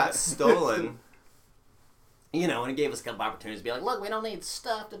and you it still got had- stolen. You know, and it gave us a couple opportunities to be like, "Look, we don't need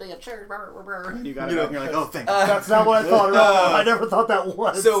stuff to be a church." You got it, You know, and you're like, oh, thank That's not what I thought. At all. I never thought that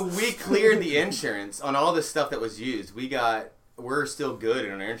was. So we cleared the insurance on all the stuff that was used. We're still good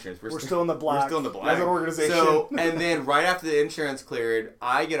in our insurance. We're still in the black. We're still in the black. As an organization. So, and then right after the insurance cleared,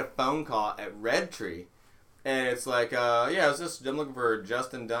 I get a phone call at Red Tree. And it's like, I'm looking for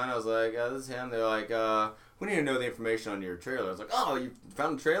Justin Dunn. I was like, this is him. They're like, we need to know the information on your trailer. I was like, oh, you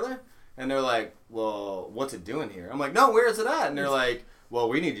found a trailer? And they're like, well, what's it doing here? I'm like, no, where is it at? And they're like, well,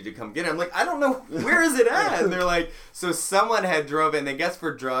 we need you to come get it. I'm like, I don't know, where is it at? And they're like, so someone had drove it, and they guessed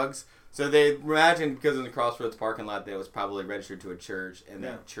for drugs. So they imagined, because in the Crossroads parking lot, that it was probably registered to a church, and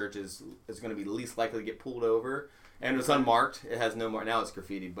that church is going to be least likely to get pulled over. And it was unmarked. It has no mark. Now it's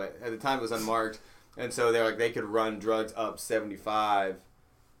graffitied, but at the time it was unmarked. And so they're like, they could run drugs up 75,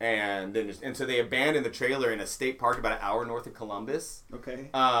 and then so they abandoned the trailer in a state park about an hour north of Columbus. Okay.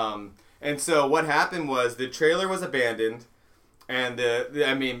 And so what happened was the trailer was abandoned, and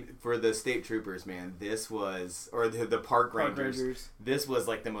for the state troopers, man, this was, or the park rangers, this was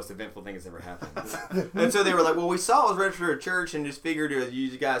like the most eventful thing that's ever happened. And so they were like, well, we saw it was registered to a church and just figured it was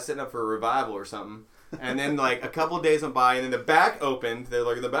you guys setting up for a revival or something. And then like a couple of days went by, and then the back opened. They're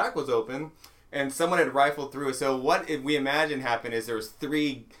like, the back was open, and someone had rifled through. So what we imagine happened is there was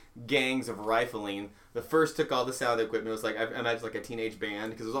 3 gangs of rifling. The first took all the sound equipment. It was like, I imagine like a teenage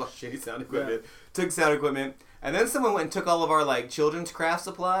band because it was all shitty sound equipment. Took sound equipment. And then someone went and took all of our like children's craft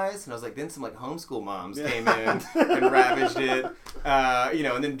supplies, and I was like, then some like homeschool moms came in and ravaged it,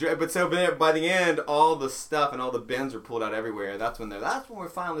 and then but by the end, all the stuff and all the bins were pulled out everywhere. That's when we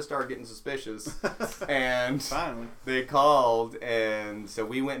finally started getting suspicious, and finally they called, and so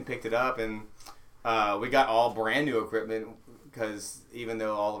we went and picked it up, and we got all brand new equipment because even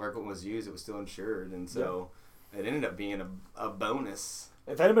though all of our equipment was used, it was still insured, and so it ended up being a bonus.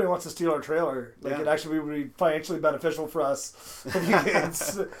 If anybody wants to steal our trailer, it actually would be financially beneficial for us.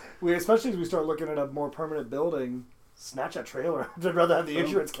 Especially as we start looking at a more permanent building, snatch that trailer. I'd rather have the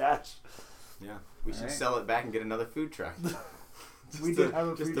insurance cash. Yeah, we should sell it back and get another food truck. We did have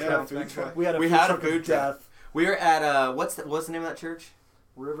a food truck. We had a food truck. We were at what's the name of that church?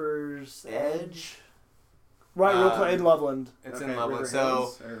 River's Edge. Right, real close in Loveland. It's in Loveland.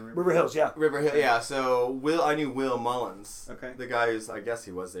 River Hills, yeah. River Hill, yeah. So I knew Will Mullins. Okay. The guy who's, I guess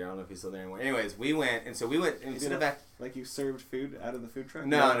he was there. I don't know if he's still there anymore. Anyways, we went instead of back. Like you served food out of the food truck?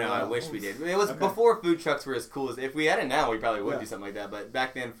 No, I wish we did. It was before food trucks were as cool as. If we had it now, we probably would do something like that. But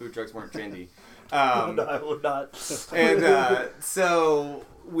back then, food trucks weren't trendy. No, I would not. And so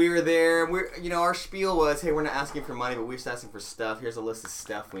we were there. Our spiel was, hey, we're not asking for money, but we're just asking for stuff. Here's a list of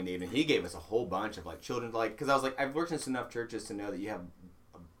stuff we need. And he gave us a whole bunch of like children, like, because I was like, I've worked in enough churches to know that you have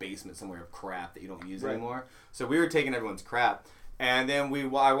a basement somewhere of crap that you don't use anymore. So we were taking everyone's crap. And then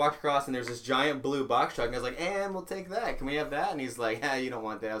I walked across, and there's this giant blue box truck, and I was like, and we'll take that. Can we have that? And he's like, you don't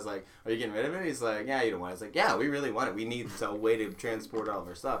want that. I was like, are you getting rid of it? He's like, yeah, you don't want it. I was like, yeah, we really want it. We need a way to transport all of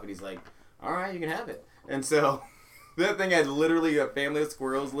our stuff. And he's like, all right, you can have it. And so that thing had literally a family of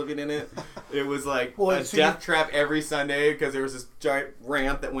squirrels living in it. It was like a death trap every Sunday because there was this giant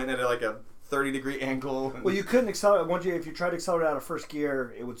ramp that went at like a 30-degree angle. Well, you couldn't accelerate. If you tried to accelerate out of first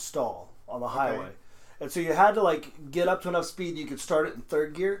gear, it would stall on the highway. And so you had to like get up to enough speed you could start it in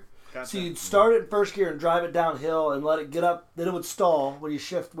third gear. Gotcha. So you'd start it in first gear and drive it downhill and let it get up. Then it would stall when it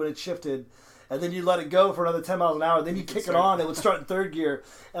shifted. And then you let it go for another 10 miles an hour. Then you kick it on. It would start in third gear.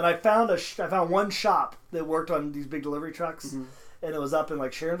 And I found one shop that worked on these big delivery trucks, and it was up in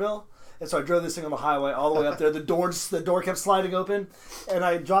like Sharonville. And so I drove this thing on the highway all the way up there. The door kept sliding open, and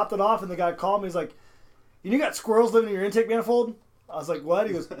I dropped it off. And the guy called me. He's like, "You got squirrels living in your intake manifold?" I was like, "What?"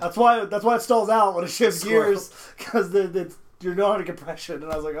 He goes, "That's why it stalls out when it shifts gears because you're not under compression."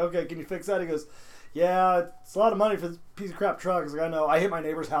 And I was like, "Okay, can you fix that?" He goes, "Yeah, it's a lot of money for this piece of crap truck." I was like, "I know." I hit my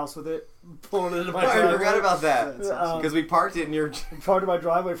neighbor's house with it, pulling it into my driveway. I forgot about that because we parked it in your part of my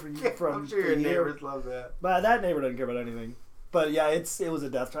driveway from. I'm sure your neighbors love that. But that neighbor doesn't care about anything. But yeah, it was a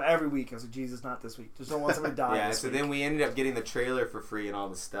death trap every week. I was like, Jesus, not this week. Just don't want somebody to die. Yeah, so then we ended up getting the trailer for free and all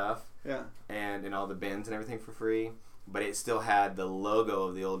the stuff. Yeah. And all the bins and everything for free. But it still had the logo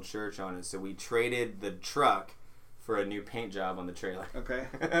of the old church on it. So we traded the truck for a new paint job on the trailer. Okay.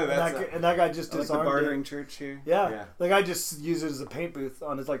 and that guy just disarmed like the bartering church here. Yeah. The guy just used it as a paint booth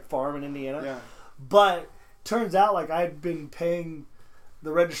on his like farm in Indiana. Yeah. But turns out like I'd been paying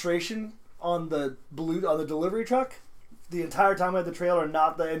the registration on the delivery truck the entire time I had the trailer,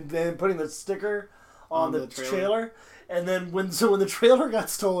 and then putting the sticker on the trailer. And then when the trailer got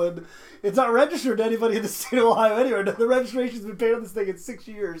stolen, it's not registered to anybody in the state of Ohio anywhere. The registration's been paid on this thing in 6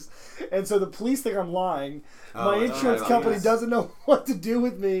 years. And so the police think I'm lying. My insurance company doesn't know what to do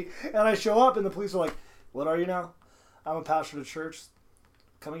with me. And I show up and the police are like, "What are you now?" "I'm a pastor at church."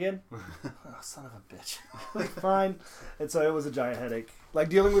 "Come again?" "Oh, son of a bitch." Like, fine. And so it was a giant headache. Like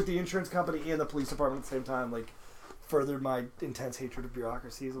dealing with the insurance company and the police department at the same time, like furthered my intense hatred of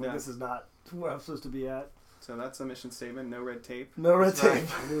bureaucracies. Like, this is not where I'm supposed to be at. So that's a mission statement. No red tape. No red tape.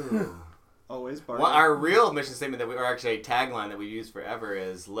 Always part. Well, our real mission statement or actually a tagline that we use forever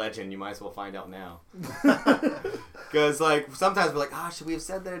is "Legend. You might as well find out now." Because like sometimes we're like, should we have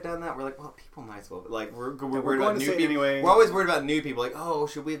said that or done that? We're like, well, people might as well. Like we're worried about new people. Anyway. We're always worried about new people. Like,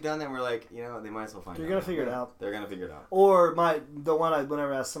 should we have done that? And we're like, they might as well find out. You're gonna figure it out. They're gonna figure it out. Or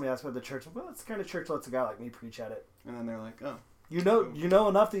whenever somebody asks about the church, well, it's the kind of church lets a guy like me preach at it. And then they're like, oh. You know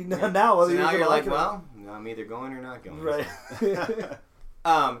enough that you know now whether so now you're like, well, I'm either going or not going. Right.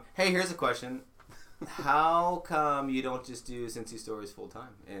 Hey, here's a question. How come you don't just do Cincy Stories full time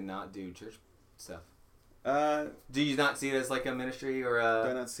and not do church stuff? Do you not see it as like a ministry or do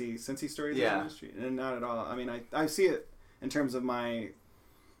I not see Cincy Stories as a ministry? And not at all. I mean, I see it in terms of my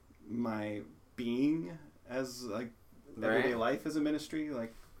being as like everyday life as a ministry,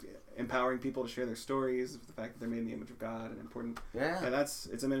 like empowering people to share their stories, the fact that they're made in the image of God and important. Yeah. And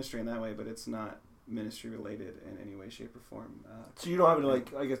it's a ministry in that way, but it's not ministry related in any way, shape, or form. So you don't have any,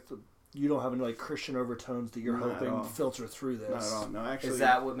 like, I guess, you don't have any like Christian overtones that you're Not at hoping all. filter through this. Not at all. No, actually. Is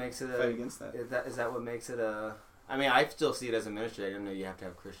that what makes it fight against that? Is that what makes it a? I mean, I still see it as a ministry. I didn't know you have to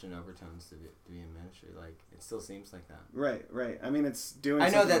have Christian overtones to be in ministry. Like, it still seems like that. Right. I mean, it's doing. I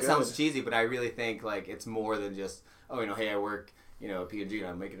know that good. sounds cheesy, but I really think like it's more than just hey, I work at P&G and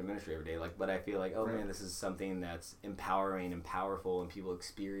I'm making a ministry every day. Like, but I feel like man, this is something that's empowering and powerful, and people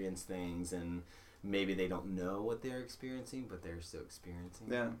experience things, and maybe they don't know what they're experiencing, but they're still experiencing.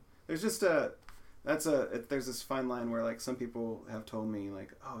 Yeah, there's just there's this fine line where like some people have told me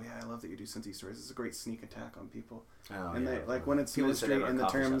like, oh yeah, I love that you do Cincy stories. It's a great sneak attack on people. Oh, and yeah, they like when it's people said that ministry at in the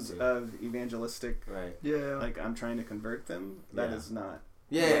coffee shop, terms too. of evangelistic. Right. Yeah. Like I'm trying to convert them. That is not.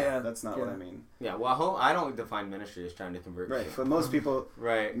 Yeah. That's not what I mean. Yeah. Well, I don't define ministry as trying to convert. Right, but most people.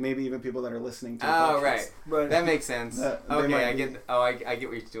 Right. Maybe even people that are listening to. Oh, podcasts, right. That makes sense. they Okay, might I be- get. Oh, I get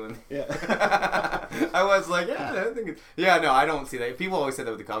what you're doing. Yeah. I was like, I think. No, I don't see that. People always say that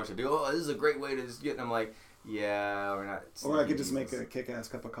with the coffee shop. Oh, this is a great way to just get. And I'm like, yeah, we're not. Or I could just make a kick-ass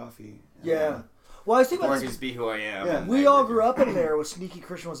cup of coffee. Yeah. Well, I think Or about just be who I am. Yeah. and we I all agree. grew up in there where sneaky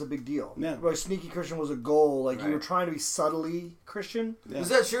Christian was a big deal. Yeah. Where sneaky Christian was a goal. Like, you were Right. trying to be subtly Christian. Yeah. Does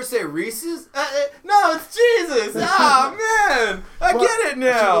that sure say Reese's? No, it's Jesus. Man, I Well, get it I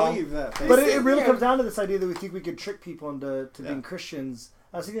now. should believe that. But it really Yeah. comes down to this idea that we think we could trick people into Yeah. being Christians.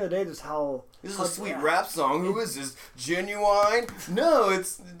 I was thinking the other day just how... This is how- a sweet yeah. rap song. Who is this? Genuine? No,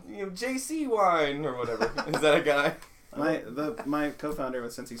 it's JC Wine or whatever. Is that a guy? My co-founder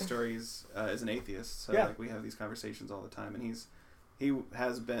with Cincy Stories is an atheist, so Yeah. like we have these conversations all the time, and he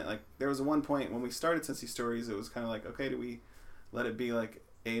has been like, there was one point when we started Cincy Stories, it was kind of like, okay, do we let it be like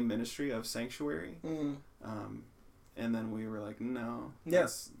a ministry of sanctuary? And then we were like, no, Yeah.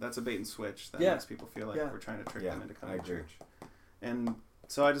 that's a bait and switch that Yeah. makes people feel like Yeah. we're trying to trick Yeah, them into I coming to agree. church. And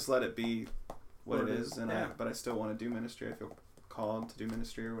so I just let it be what it is, and yeah. but I still want to do ministry. I feel called to do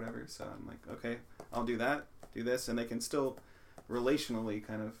ministry or whatever, so I'm like, okay, I'll do that, do this, and they can still relationally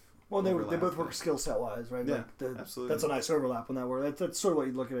kind of Well, they overlap, both work but- skill set wise, right? Yeah, Like absolutely. That's a nice overlap on that word. That's sort of what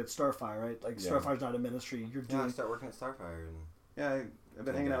you look at Starfire, right? Like Yeah. Starfire's not a ministry. You're Yeah, I doing... start working at Starfire. And... Yeah, I've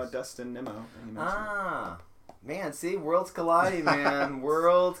been hanging out with Dustin Nimmo. And he mentioned Ah, man, see, worlds colliding, man.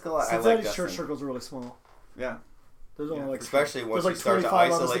 Worlds colliding. I like Cincinnati's Dustin. church circles are really small. it. Yeah. There's only Yeah, like... Especially once There's you like start to 25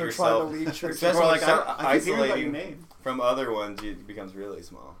 of us isolate that are trying yourself. to lead church. Especially Or when like you start I keep hearing about your isolating name. from other ones, it becomes really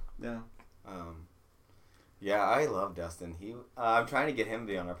small. Yeah. Yeah, I love Dustin. I'm trying to get him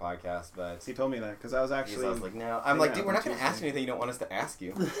to be on our podcast, but He told me that because I was I actually. was like, no. I'm Yeah, like, dude, we're not on going to ask Tuesday. you anything you don't want us to ask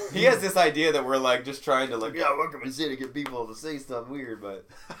you. He has this idea that we're like just trying to like, yeah, welcome to city to get people to say stuff weird, but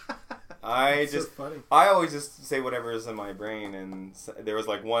It's so funny. I always just say whatever is in my brain, and there was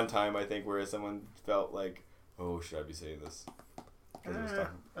like one time I think where someone felt like, oh, should I be saying this? 'Cause it was talking-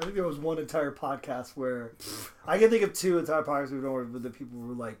 I think there was one entire podcast where I can think of two entire podcasts we've done where the people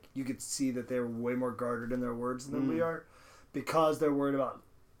were like, you could see that they were way more guarded in their words than we are because they're worried about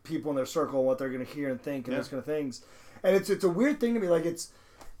people in their circle and what they're going to hear and think and those kind of things. And it's a weird thing to me. Like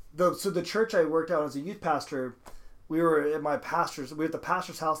so the church I worked out as a youth pastor, we were at we were at the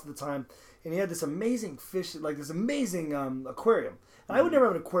pastor's house at the time, and he had this amazing aquarium. And I would never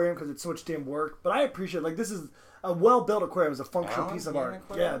have an aquarium because it's so much damn work, but I appreciate like this is a well-built aquarium. It's a functional Alan, piece of you had art. an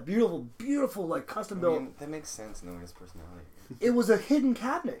aquarium? Yeah, beautiful, like custom I built. mean, that makes sense knowing his personality. It was a hidden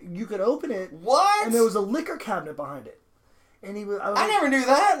cabinet. You could open it, What? and there was a liquor cabinet behind it. And I was I like, never knew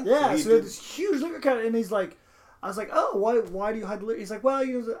that. yeah, he so we had did- this huge liquor cabinet, and he's like, I was like, oh, why do you hide the liquor? He's like, well,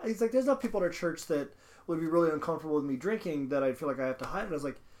 he's like, there's not people at our church that would be really uncomfortable with me drinking that I feel like I have to hide. And I was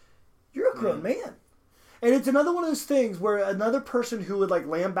like, you're a grown man. And it's another one of those things where another person who would like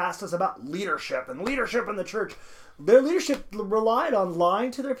lambast us about leadership in the church, their leadership relied on lying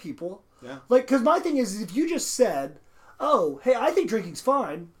to their people. Yeah. Like, because my thing is, if you just said, oh, hey, I think drinking's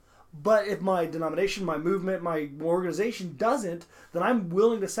fine, but if my denomination, my movement, my organization doesn't, then I'm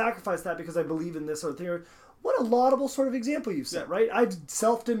willing to sacrifice that because I believe in this or thing. What a laudable sort of example you've set, right? I've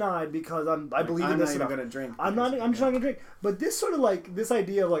self-denied because I believe in I'm this not even enough. gonna drink. I'm just not gonna drink. But this sort of like this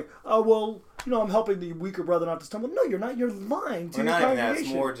idea of like, oh well, I'm helping the weaker brother not to stumble. No, you're not. You're lying to We're your not even that. congregation.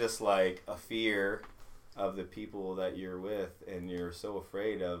 It's more just like a fear of the people that you're with, and you're so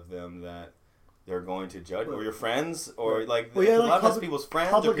afraid of them that they're going to judge, or your friends, or like Well, yeah, a like lot of public- people's friends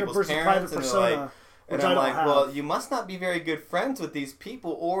or public people's versus parents, private and they're like, persona, and which I I'm don't like, have. well, you must not be very good friends with these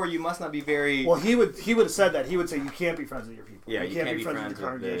people, or you must not be very. Well, he would have said that. He would say you can't be friends with your people. Yeah, you can't be friends with with your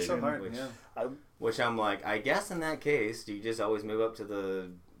congregation. the- hard, which- yeah. Which I'm like, I guess in that case, do you just always move up to the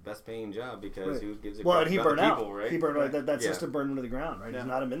best paying job because Right. who gives a Well, crap and he about burned the out. people, right? He burned out. That Yeah. system burned him to the ground. Right, Yeah. he's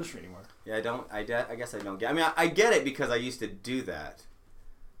not in ministry anymore. Yeah, I guess I don't get. I mean, I get it because I used to do that.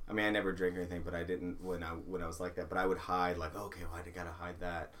 I mean, I never drink or anything, but I didn't when I was like that. But I would hide, like, okay, well, I gotta hide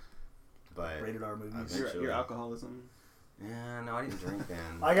that. but Rated R movies. Eventually. Your alcoholism. yeah, no, I didn't drink then.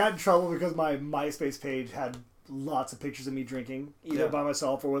 I got in trouble because my MySpace page had lots of pictures of me drinking, either by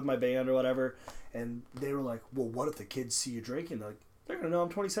myself or with my band or whatever. And they were like, well, what if the kids see you drinking? They're like, they're going to know I'm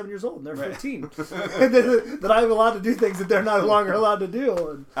 27 years old and they're 15. And that I'm allowed to do things that they're no longer allowed to do.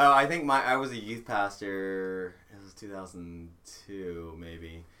 And, Oh, I think I was a youth pastor. It was 2002,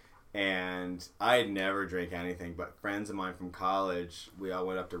 maybe. And I had never drank anything, but friends of mine from college, we all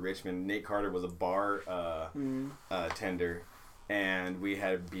went up to Richmond. Nate Carter was a bar tender, and we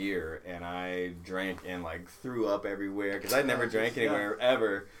had beer, and I drank and like threw up everywhere because I'd never drank anywhere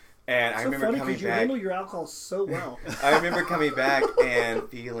ever. And I remember coming you back. handle your alcohol so well. I remember coming back and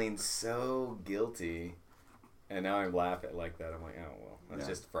feeling so guilty, and now I laugh at like that. I'm like, oh well, that's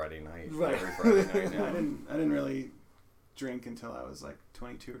just Friday night. Right. Every Friday night now. I didn't really drink until I was like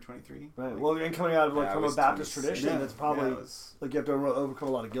 22 or 23. Right. Well, and coming out of like from a Baptist tradition, that's probably it was, like you have to overcome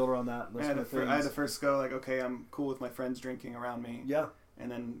a lot of guilt around that. And those kind of things. I had to first go like, okay, I'm cool with my friends drinking around me. Yeah. And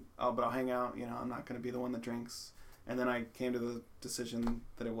then, but I'll hang out. You know, I'm not going to be the one that drinks. And then I came to the decision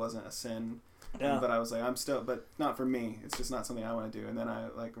that it wasn't a sin. Yeah. But I was like, but not for me. It's just not something I want to do. And then I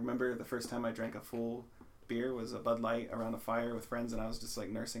like remember the first time I drank a full beer was a Bud Light around a fire with friends, and I was just like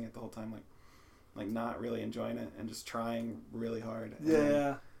nursing it the whole time, like not really enjoying it and just trying really hard.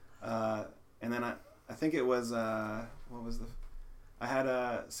 And and then I think it was what was I had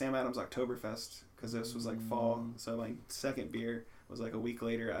a Sam Adams Oktoberfest because this was like fall, so my second beer was like a week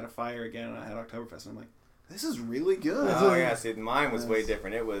later at a fire again, and I had Oktoberfest, and I'm like, this is really good. Oh yeah, see, mine was way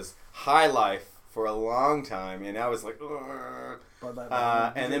different. It was High Life for a long time, and I was like,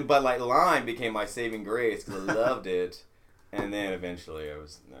 and then Bud Light Lime became my saving grace because I loved it. And then eventually I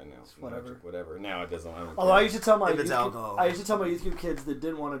was whatever. Now it doesn't. Although I used to tell my alcohol. I used to tell my youth group kids that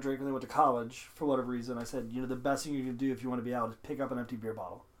didn't want to drink when they went to college for whatever reason. I said, the best thing you can do if you want to be out is pick up an empty beer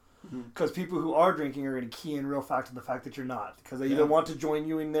bottle. Because people who are drinking are going to key in real fact to the fact that you're not. Because they either want to join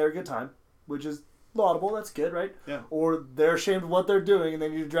you in their good time, which is laudable, that's good, right? Yeah. Or they're ashamed of what they're doing and they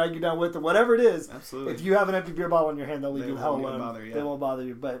need to drag you down with it, whatever it is. Absolutely. If you have an empty beer bottle in your hand, they'll leave you the hell alone. They won't bother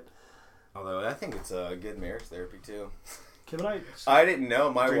you. But although I think it's a good marriage therapy too. Kim and I didn't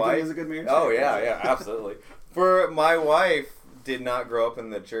know my drinking wife is a good marriage. Oh yeah, absolutely. For my wife did not grow up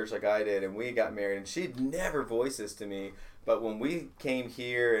in the church like I did, and we got married, and she'd never voiced this to me. But when we came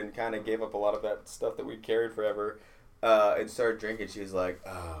here and kind of gave up a lot of that stuff that we carried forever, and started drinking, she was like,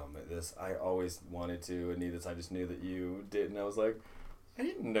 "Oh, this I always wanted to and need this. I just knew that you did." And I was like, "I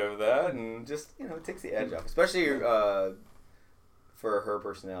didn't know that," and just it takes the edge off, especially for her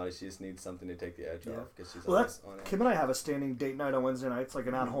personality. She just needs something to take the edge off because she's always on it. Kim and I have a standing date night on Wednesday nights, like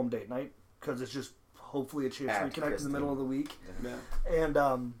an at-home date night, because it's just hopefully a chance to reconnect in the middle of the week. Yeah.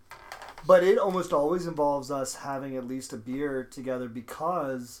 And but it almost always involves us having at least a beer together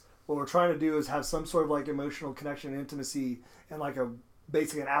because what we're trying to do is have some sort of like emotional connection and intimacy in like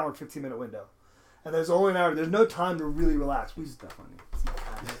basically an hour and 15-minute window. And there's only an hour. There's no time to really relax.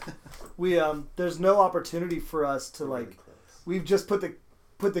 There's no opportunity for us to like. We've just put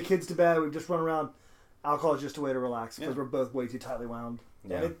the kids to bed. We've just run around. Alcohol is just a way to relax because we're both way too tightly wound.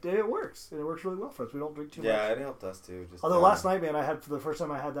 Yeah. And it works. And it works really well for us. We don't drink too much. Yeah, it helped us too. Although last night, man, I had for the first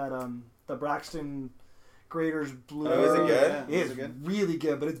time I had that the Braxton Graders Blue. Oh, is it good? Yeah, it is really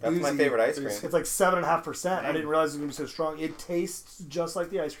good, but it's boozy. That's my favorite ice cream. It's like 7.5%. I didn't realize it was going to be so strong. It tastes just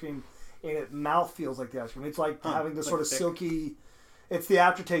like the ice cream, and it mouth feels like the ice cream. It's like having this sort of thick, silky. It's the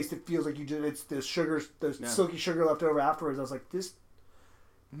aftertaste. It feels like you do. It's the sugar, silky sugar left over afterwards. I was like,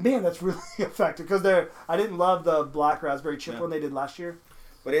 man, that's really effective because I didn't love the black raspberry chip one they did last year.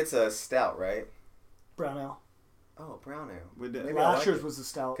 But it's a stout, right? Brown ale. Oh, brown ale. Maybe last year's was the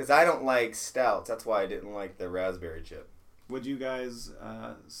stout. Because I don't like stouts. That's why I didn't like the raspberry chip. Would you guys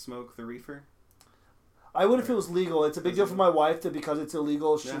smoke the reefer? I would if it was legal. It's a big deal for my wife that because it's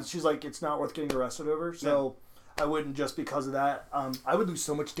illegal, she's like, it's not worth getting arrested over. So I wouldn't just because of that. I would lose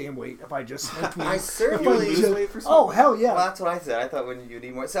so much damn weight if I just smoked weed. I certainly lose weight for smoking. Oh, hell yeah. Well, that's what I said. I thought when you'd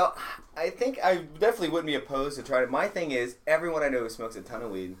eat more. So I think I definitely wouldn't be opposed to trying it. My thing is, everyone I know who smokes a ton of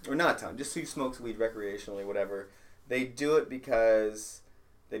weed, or not a ton, just who smokes weed recreationally, whatever, they do it because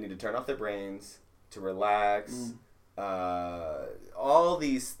they need to turn off their brains, to relax, all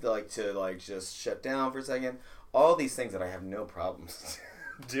these, to just shut down for a second. All these things that I have no problems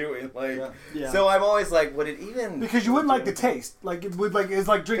doing, so I'm always like, would it even? Because you wouldn't like the taste, like it would, like it's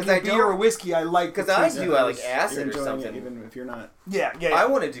like drinking beer or whiskey. I like because I like acid or something, even if you're not. Yeah. I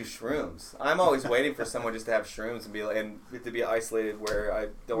want to do shrooms. I'm always waiting for someone just to have shrooms and to be isolated where I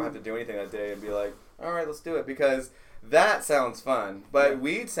don't have to do anything that day and be like, all right, let's do it because That sounds fun, but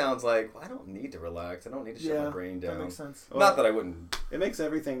weed sounds like, well, I don't need to relax. I don't need to shut my brain down. That makes sense. Well, not that I wouldn't. It makes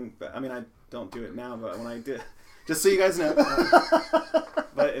everything. I mean, I don't do it now, but when I did, just so you guys know,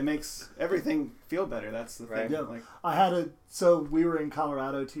 but it makes everything feel better. That's the thing. Yeah. Like, I had so we were in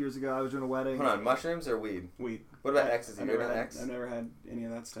Colorado 2 years ago. I was doing a wedding. Hold on, mushrooms or weed? weed. What about ecstasy? I've You're never, not X? I've never had any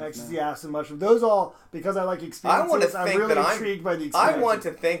of that stuff. Ecstasy, no. acid, mushroom. Those all, because I like experiences, I want to I'm think really that intrigued by the I experience. want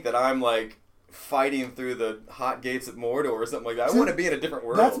to think that I'm like fighting through the hot gates of Mordor or something like that. I want to be in a different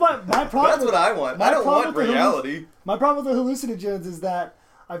world. That's my problem. That's what I want. I don't want reality. My problem with the hallucinogens is that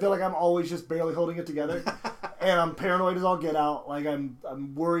I feel like I'm always just barely holding it together, and I'm paranoid as all get out. Like I'm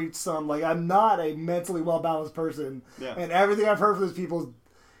worried some. Like I'm not a mentally well balanced person, and everything I've heard from those people is,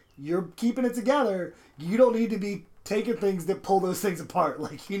 you're keeping it together. You don't need to be taking things that pull those things apart.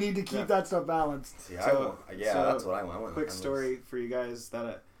 Like you need to keep that stuff balanced. See, that's what I want. I want quick story for you guys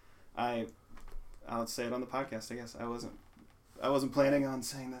that I'll say it on the podcast. I guess I wasn't planning on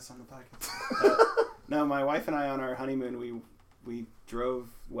saying this on the podcast. No, my wife and I on our honeymoon we drove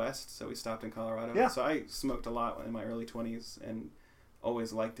west, so we stopped in Colorado. Yeah. So I smoked a lot in my early 20s and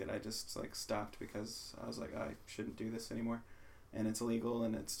always liked it. I just like stopped because I was like, I shouldn't do this anymore, and it's illegal,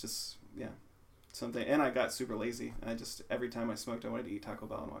 and it's just something. And I got super lazy. I just every time I smoked, I wanted to eat Taco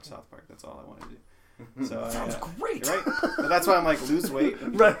Bell and watch South Park. That's all I wanted to do. So Sounds great. Right. But that's why I'm like lose weight.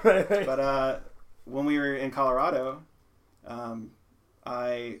 right. But when we were in Colorado,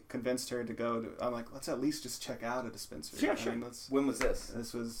 I convinced her to go to. I'm like, let's at least just check out a dispensary. Yeah, sure. I mean, When was this?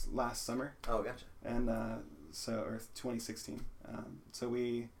 This was last summer. Oh, gotcha. And or 2016. So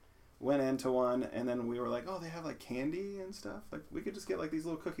we went into one, and then we were like, oh, they have like candy and stuff. Like we could just get like these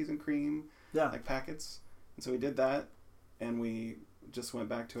little cookies and cream, like packets. And so we did that, and we just went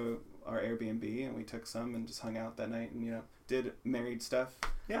back to our Airbnb, and we took some and just hung out that night, and did married stuff.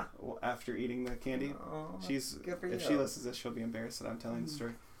 Yeah. After eating the candy, if she listens to this, she'll be embarrassed that I'm telling the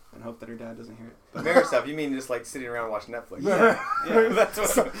story, and hope that her dad doesn't hear it. But Married stuff? You mean just like sitting around watching Netflix? yeah. That's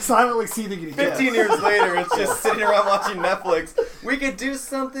what. Silently seething in 15 years later, it's just sitting around watching Netflix. We could do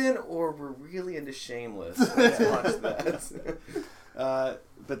something, or we're really into Shameless. Let's watch that.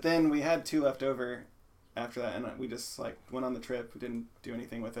 But then we had 2 left over after that, and we just like went on the trip. We didn't do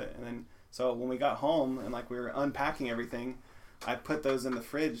anything with it, and then so when we got home and like we were unpacking everything, I put those in the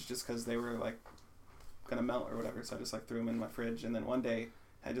fridge just because they were like gonna melt or whatever. So I just like threw them in my fridge, and then one day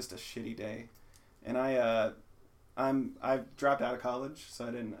I had just a shitty day, and I've dropped out of college, so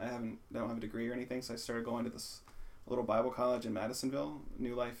I don't have a degree or anything. So I started going to this little Bible college in Madisonville,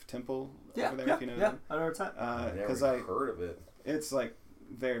 New Life Temple over there. If you know them. I know what's that. Because I never heard of it. It's like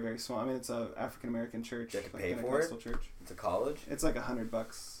very, very small. I mean, it's a African American church. You have to like pay for it? church. It's a college? It's like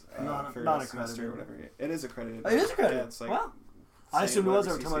 $100 for a semester or whatever. It is accredited. It is accredited. Yeah, it's like wow. I assumed it was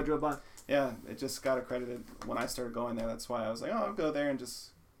every time I drove by. Yeah, it just got accredited when I started going there. That's why I was like, oh, I'll go there and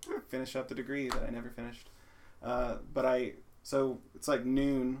just finish up the degree that I never finished. So it's like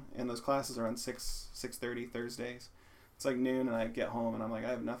noon, and those classes are on 6:30 Thursdays. It's like noon, and I get home, and I'm like, I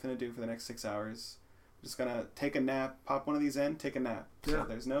have nothing to do for the next 6 hours. I'm just gonna take a nap, pop one of these in, take a nap. So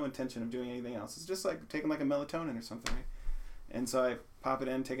there's no intention of doing anything else. It's just like taking like a melatonin or something, right? And so I pop it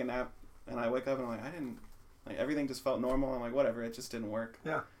in, take a nap, and I wake up and I'm like, everything just felt normal. I'm like, whatever, it just didn't work.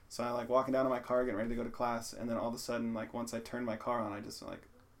 Yeah. So I like walking down to my car, getting ready to go to class, and then all of a sudden, like once I turned my car on, I just like,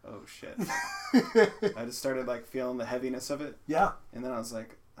 oh shit. I just started like feeling the heaviness of it. Yeah. And then I was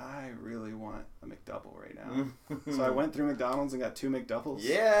like, I really want a McDouble right now. So I went through McDonald's and got 2 McDoubles.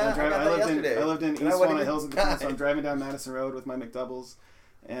 Yeah, I lived in East Walnut Hills at the time, so I'm driving down Madison Road with my McDoubles,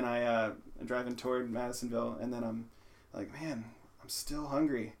 and I'm driving toward Madisonville, and then I'm like, man, I'm still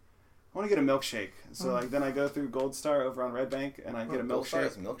hungry. I want to get a milkshake. So like then I go through Gold Star over on Red Bank, and I get a Gold Star milkshake.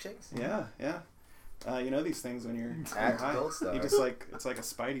 has milkshakes? Yeah. You know these things when you're high. Gold Star. You just like, it's like a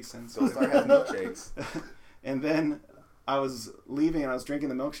spidey sense. Gold Star has milkshakes. And then I was leaving and I was drinking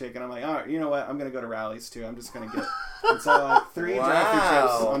the milkshake, and I'm like, oh, you know what? I'm gonna go to Rally's too. I'm just gonna get. And so like 3 drive-through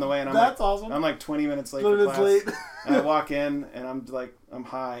trips on the way, and I'm awesome. I'm like 20 minutes late for class. And I walk in and I'm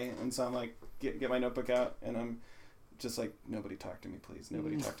high, and so I'm like get my notebook out, and I'm just like, nobody talk to me, please.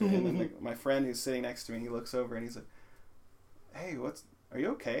 Nobody talk to me. And then like, my friend who's sitting next to me, he looks over and he's like, hey, are you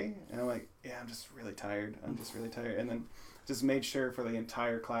okay? And I'm like, yeah, I'm just really tired. And then just made sure for the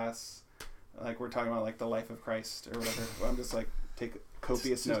entire class, like we're talking about like the life of Christ or whatever. I'm just like take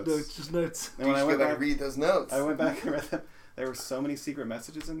copious notes. Just notes. And when I went back, read those notes. I went back and read them. There were so many secret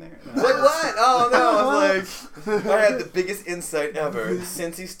messages in there. Like what? Oh no! I was like, I had the biggest insight ever.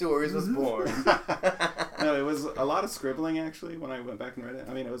 Cincy Stories was born. No, it was a lot of scribbling actually when I went back and read it.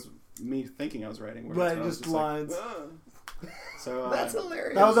 I mean, it was me thinking I was writing words. Right, just lines. Like, so that's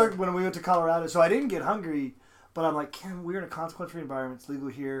hilarious. That was when we went to Colorado. So I didn't get hungry, But I'm like, Kim, we're in a consequence-free environment. It's legal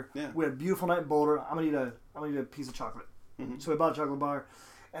here. Yeah. We had a beautiful night in Boulder. I'm gonna need a piece of chocolate. So we bought a chocolate bar,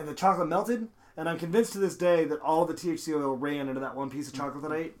 and the chocolate melted. And I'm convinced to this day that all the THC oil ran into that one piece of chocolate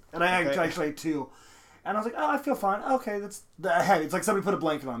that I ate. And I actually ate 2. And I was like, oh, I feel fine. Okay, that's heavy. It's like somebody put a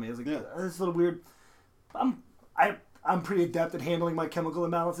blanket on me. I was like, this is a little weird. I'm pretty adept at handling my chemical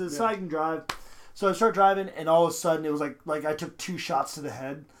imbalances, so I can drive. So I start driving, and all of a sudden it was like I took 2 shots to the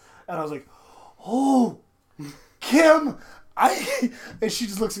head, and I was like, oh, Kim. And she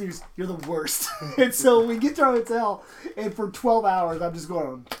just looks at me and goes, you're the worst. And so we get to our hotel, and for 12 hours I'm just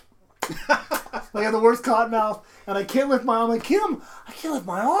going. Like I have the worst cotton mouth, and I can't lift my arm. I'm like, Kim, I can't lift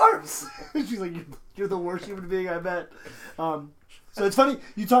my arms. And she's like, you're the worst human being I met. So it's funny,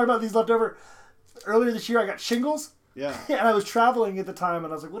 you talk about these leftover. Earlier this year, I got shingles. Yeah. And I was traveling at the time,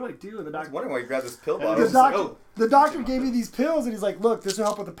 and I was like, what do I do? And the doctor, I was wondering why you grabbed this pill bottle. The doctor gave me these pills, and he's like, look, this will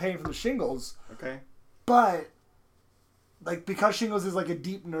help with the pain from the shingles. Okay. But, like, because shingles is like a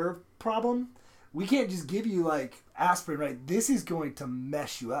deep nerve problem, we can't just give you, like, aspirin, right? This is going to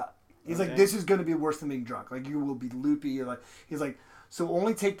mess you up. He's like, this is going to be worse than being drunk. Like, you will be loopy. Or like, he's like, so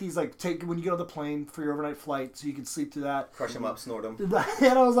only take these, like, when you get on the plane for your overnight flight so you can sleep through that. Crush them up, snort them.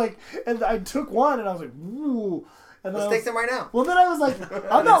 And I was like, and I took one, and I was like, ooh. And Let's take them right now. Well, then I was like,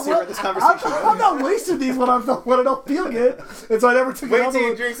 I'm not wasting these when I don't feel good. And so I never took another one. Wait till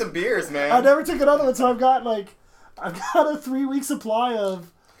you drink some beers, man. I never took another one, so I've got a 3-week supply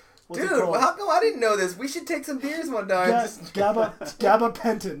of... Dude, how come I didn't know this? We should take some beers one time.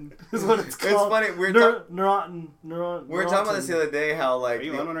 Gabapentin is what it's called. It's funny. We were talking about this the other day, how like... Are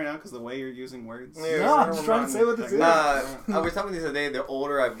you on one right now because the way you're using words? No, I'm just trying to say what this is. I was talking about this the other day, the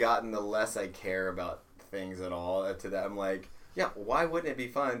older I've gotten, the less I care about things at all. To that, I'm like... Yeah, why wouldn't it be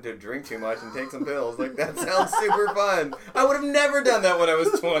fun to drink too much and take some pills? Like, that sounds super fun. I would have never done that when I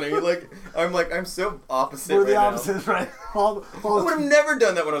was 20. I'm so opposite We're the right opposite, now. right? I would have never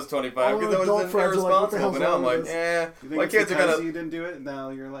done that when I was 25 because I was irresponsible. But now I'm like, my kids are gonna... You didn't do it, and now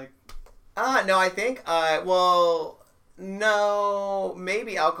you're like... No, I think, no,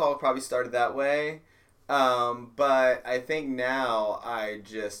 maybe alcohol probably started that way. But I think now I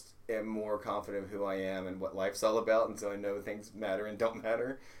just... am more confident of who I am and what life's all about, and so I know things matter and don't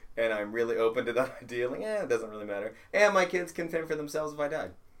matter, and I'm really open to that idea. Like, it doesn't really matter, and my kids can fend for themselves if I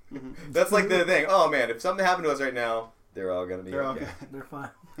died. That's like the thing. Oh man, if something happened to us right now, they're all gonna be okay. They're fine.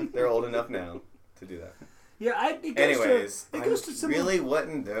 They're old enough now to do that. Yeah, it goes to really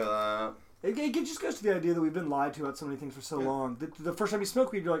wouldn't do that. It just goes to the idea that we've been lied to about so many things for so long. The first time you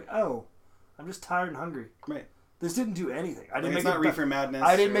smoke weed, you're like, oh, I'm just tired and hungry. Right. This didn't do anything. It's not reefer madness.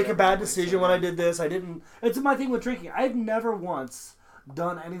 I didn't make a bad decision when I did this. I didn't. It's my thing with drinking. I've never once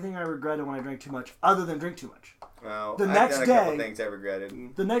done anything I regretted when I drank too much, other than drink too much. Well, I've done a couple things I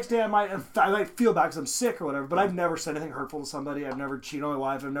regretted. The next day I might feel bad because I'm sick or whatever, but I've never said anything hurtful to somebody. I've never cheated on my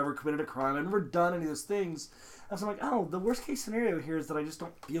wife. I've never committed a crime. I've never done any of those things. And so I'm like, oh, the worst case scenario here is that I just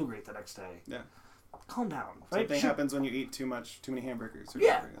don't feel great the next day. Yeah. Calm down. Right? Something happens when you eat too many hamburgers.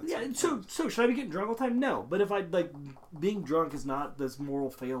 Yeah. So should I be getting drunk all the time? No. But if being drunk is not this moral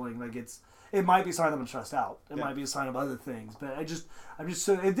failing. Like it might be a sign that I'm stressed out. It might be a sign of other things. But I'm just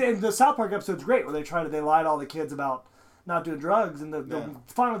so. And the South Park episode's great where they lie to all the kids about not doing drugs, and the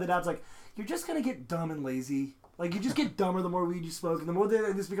finally the dad's like, you're just gonna get dumb and lazy. Like you just get dumber the more weed you smoke, and the more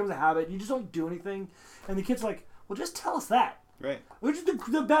this becomes a habit. You just don't do anything, and the kid's like, well, just tell us that. Right. Which is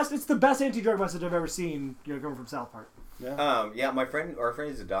the best. It's the best anti-drug message I've ever seen. Coming from South Park. Yeah. Our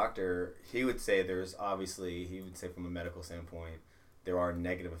friend is a doctor. He would say from a medical standpoint, there are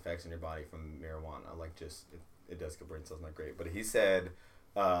negative effects on your body from marijuana. Like it does kill brain cells, not great. But he said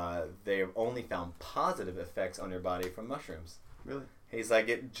they have only found positive effects on your body from mushrooms. Really? He's like,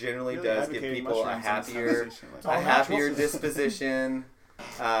 it generally does give people a happier disposition.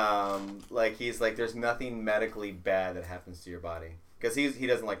 He's like, there's nothing medically bad that happens to your body, because he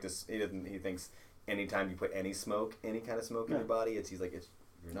doesn't like this. He thinks anytime you put any kind of smoke in your body,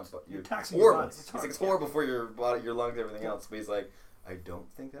 you're taxing horrible. your body. He's like, it's horrible for your body, your lungs, everything else. But he's like, I don't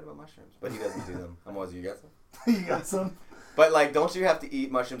think that about mushrooms, but he doesn't do them. I'm always, you got some? You got some? But don't you have to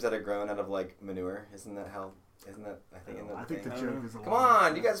eat mushrooms that are grown out of manure? Isn't that I think the joke is a Come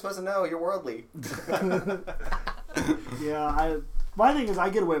on, you guys are supposed to know. You're worldly. Yeah, my thing is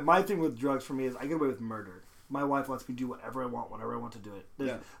my thing with drugs for me is I get away with murder. My wife lets me do whatever I want, whenever I want to do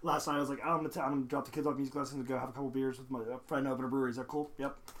it. Last night I was like, I'm gonna drop the kids off music lessons and go have a couple beers with my friend open a brewery. Is that cool?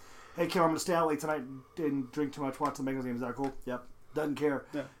 Yep. Hey Kim, I'm gonna stay out late tonight and drink too much, watch the Bengals game. Is that cool? Yep. Doesn't care.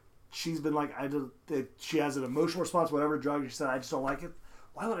 Yeah. She's been like, she has an emotional response, whatever drug. She said, I just don't like it.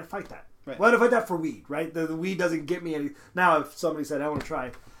 Why would I fight that? Right. Why would I fight that for weed? Right? The weed doesn't get me any. Now, if somebody said I want to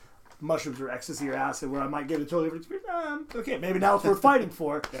try mushrooms or ecstasy or acid, where I might get a totally different experience. Okay, maybe now it's worth fighting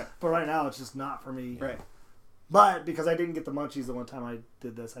for. Yeah. But right now, it's just not for me. Right. But because I didn't get the munchies the one time I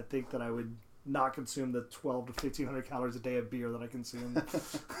did this, I think that I would not consume the 12 to 1,500 calories a day of beer that I consume,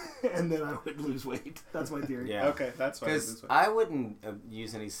 and then I would lose weight. That's my theory. Yeah. Okay, that's why. Because I wouldn't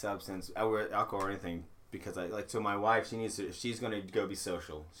use any substance, or alcohol or anything, because I like. So my wife, if she's going to go be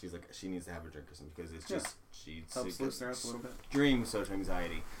social. She's like, she needs to have a drink or something because it's just helps loosen her up a little bit. Extreme social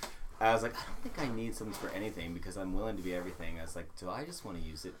anxiety. I was like, I don't think I need something for anything because I'm willing to be everything. I was like, so I just want to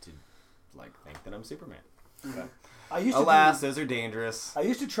use it to, like, think that I'm Superman. Okay. Alas, those are dangerous. I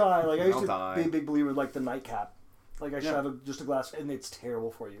used to try, like, I used I'll to die. be a big believer, like, the nightcap. Like, I should have just a glass, and it's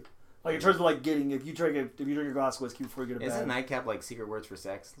terrible for you. Like, in terms of, like, getting, if you drink a glass of whiskey before you go to bed. Isn't nightcap like secret words for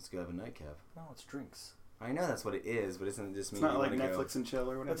sex? Let's go have a nightcap. No, it's drinks. I know that's what it is, but isn't it just mean It's not you like want to Netflix and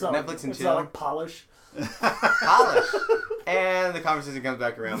chill or whatever. It's not Netflix like, and it's chill. not like polish. Polish. And the conversation comes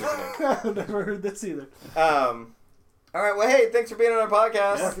back around today. I've never heard this either. All right, well, hey, thanks for being on our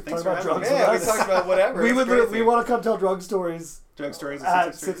podcast. Yeah, Talk thanks for about having drugs. me. Yeah, we talked about whatever. we It's would. crazy. We want to come tell drug stories Drug stories at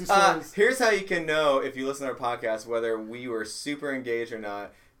at 60 60 Stories. Here's how you can know if you listen to our podcast whether we were super engaged or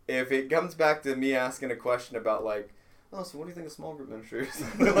not. If it comes back to me asking a question about, like, oh, so what do you think of small group ministry or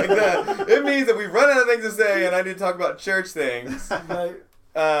something like that, it means that we've run out of things to say and I need to talk about church things. Right.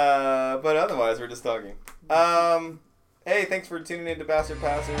 But otherwise, we're just talking. Hey, thanks for tuning in to Bastard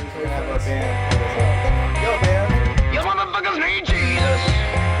Passers. We're going to have our band. Yo, man. You motherfuckers need Jesus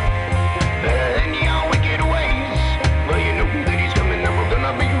better than you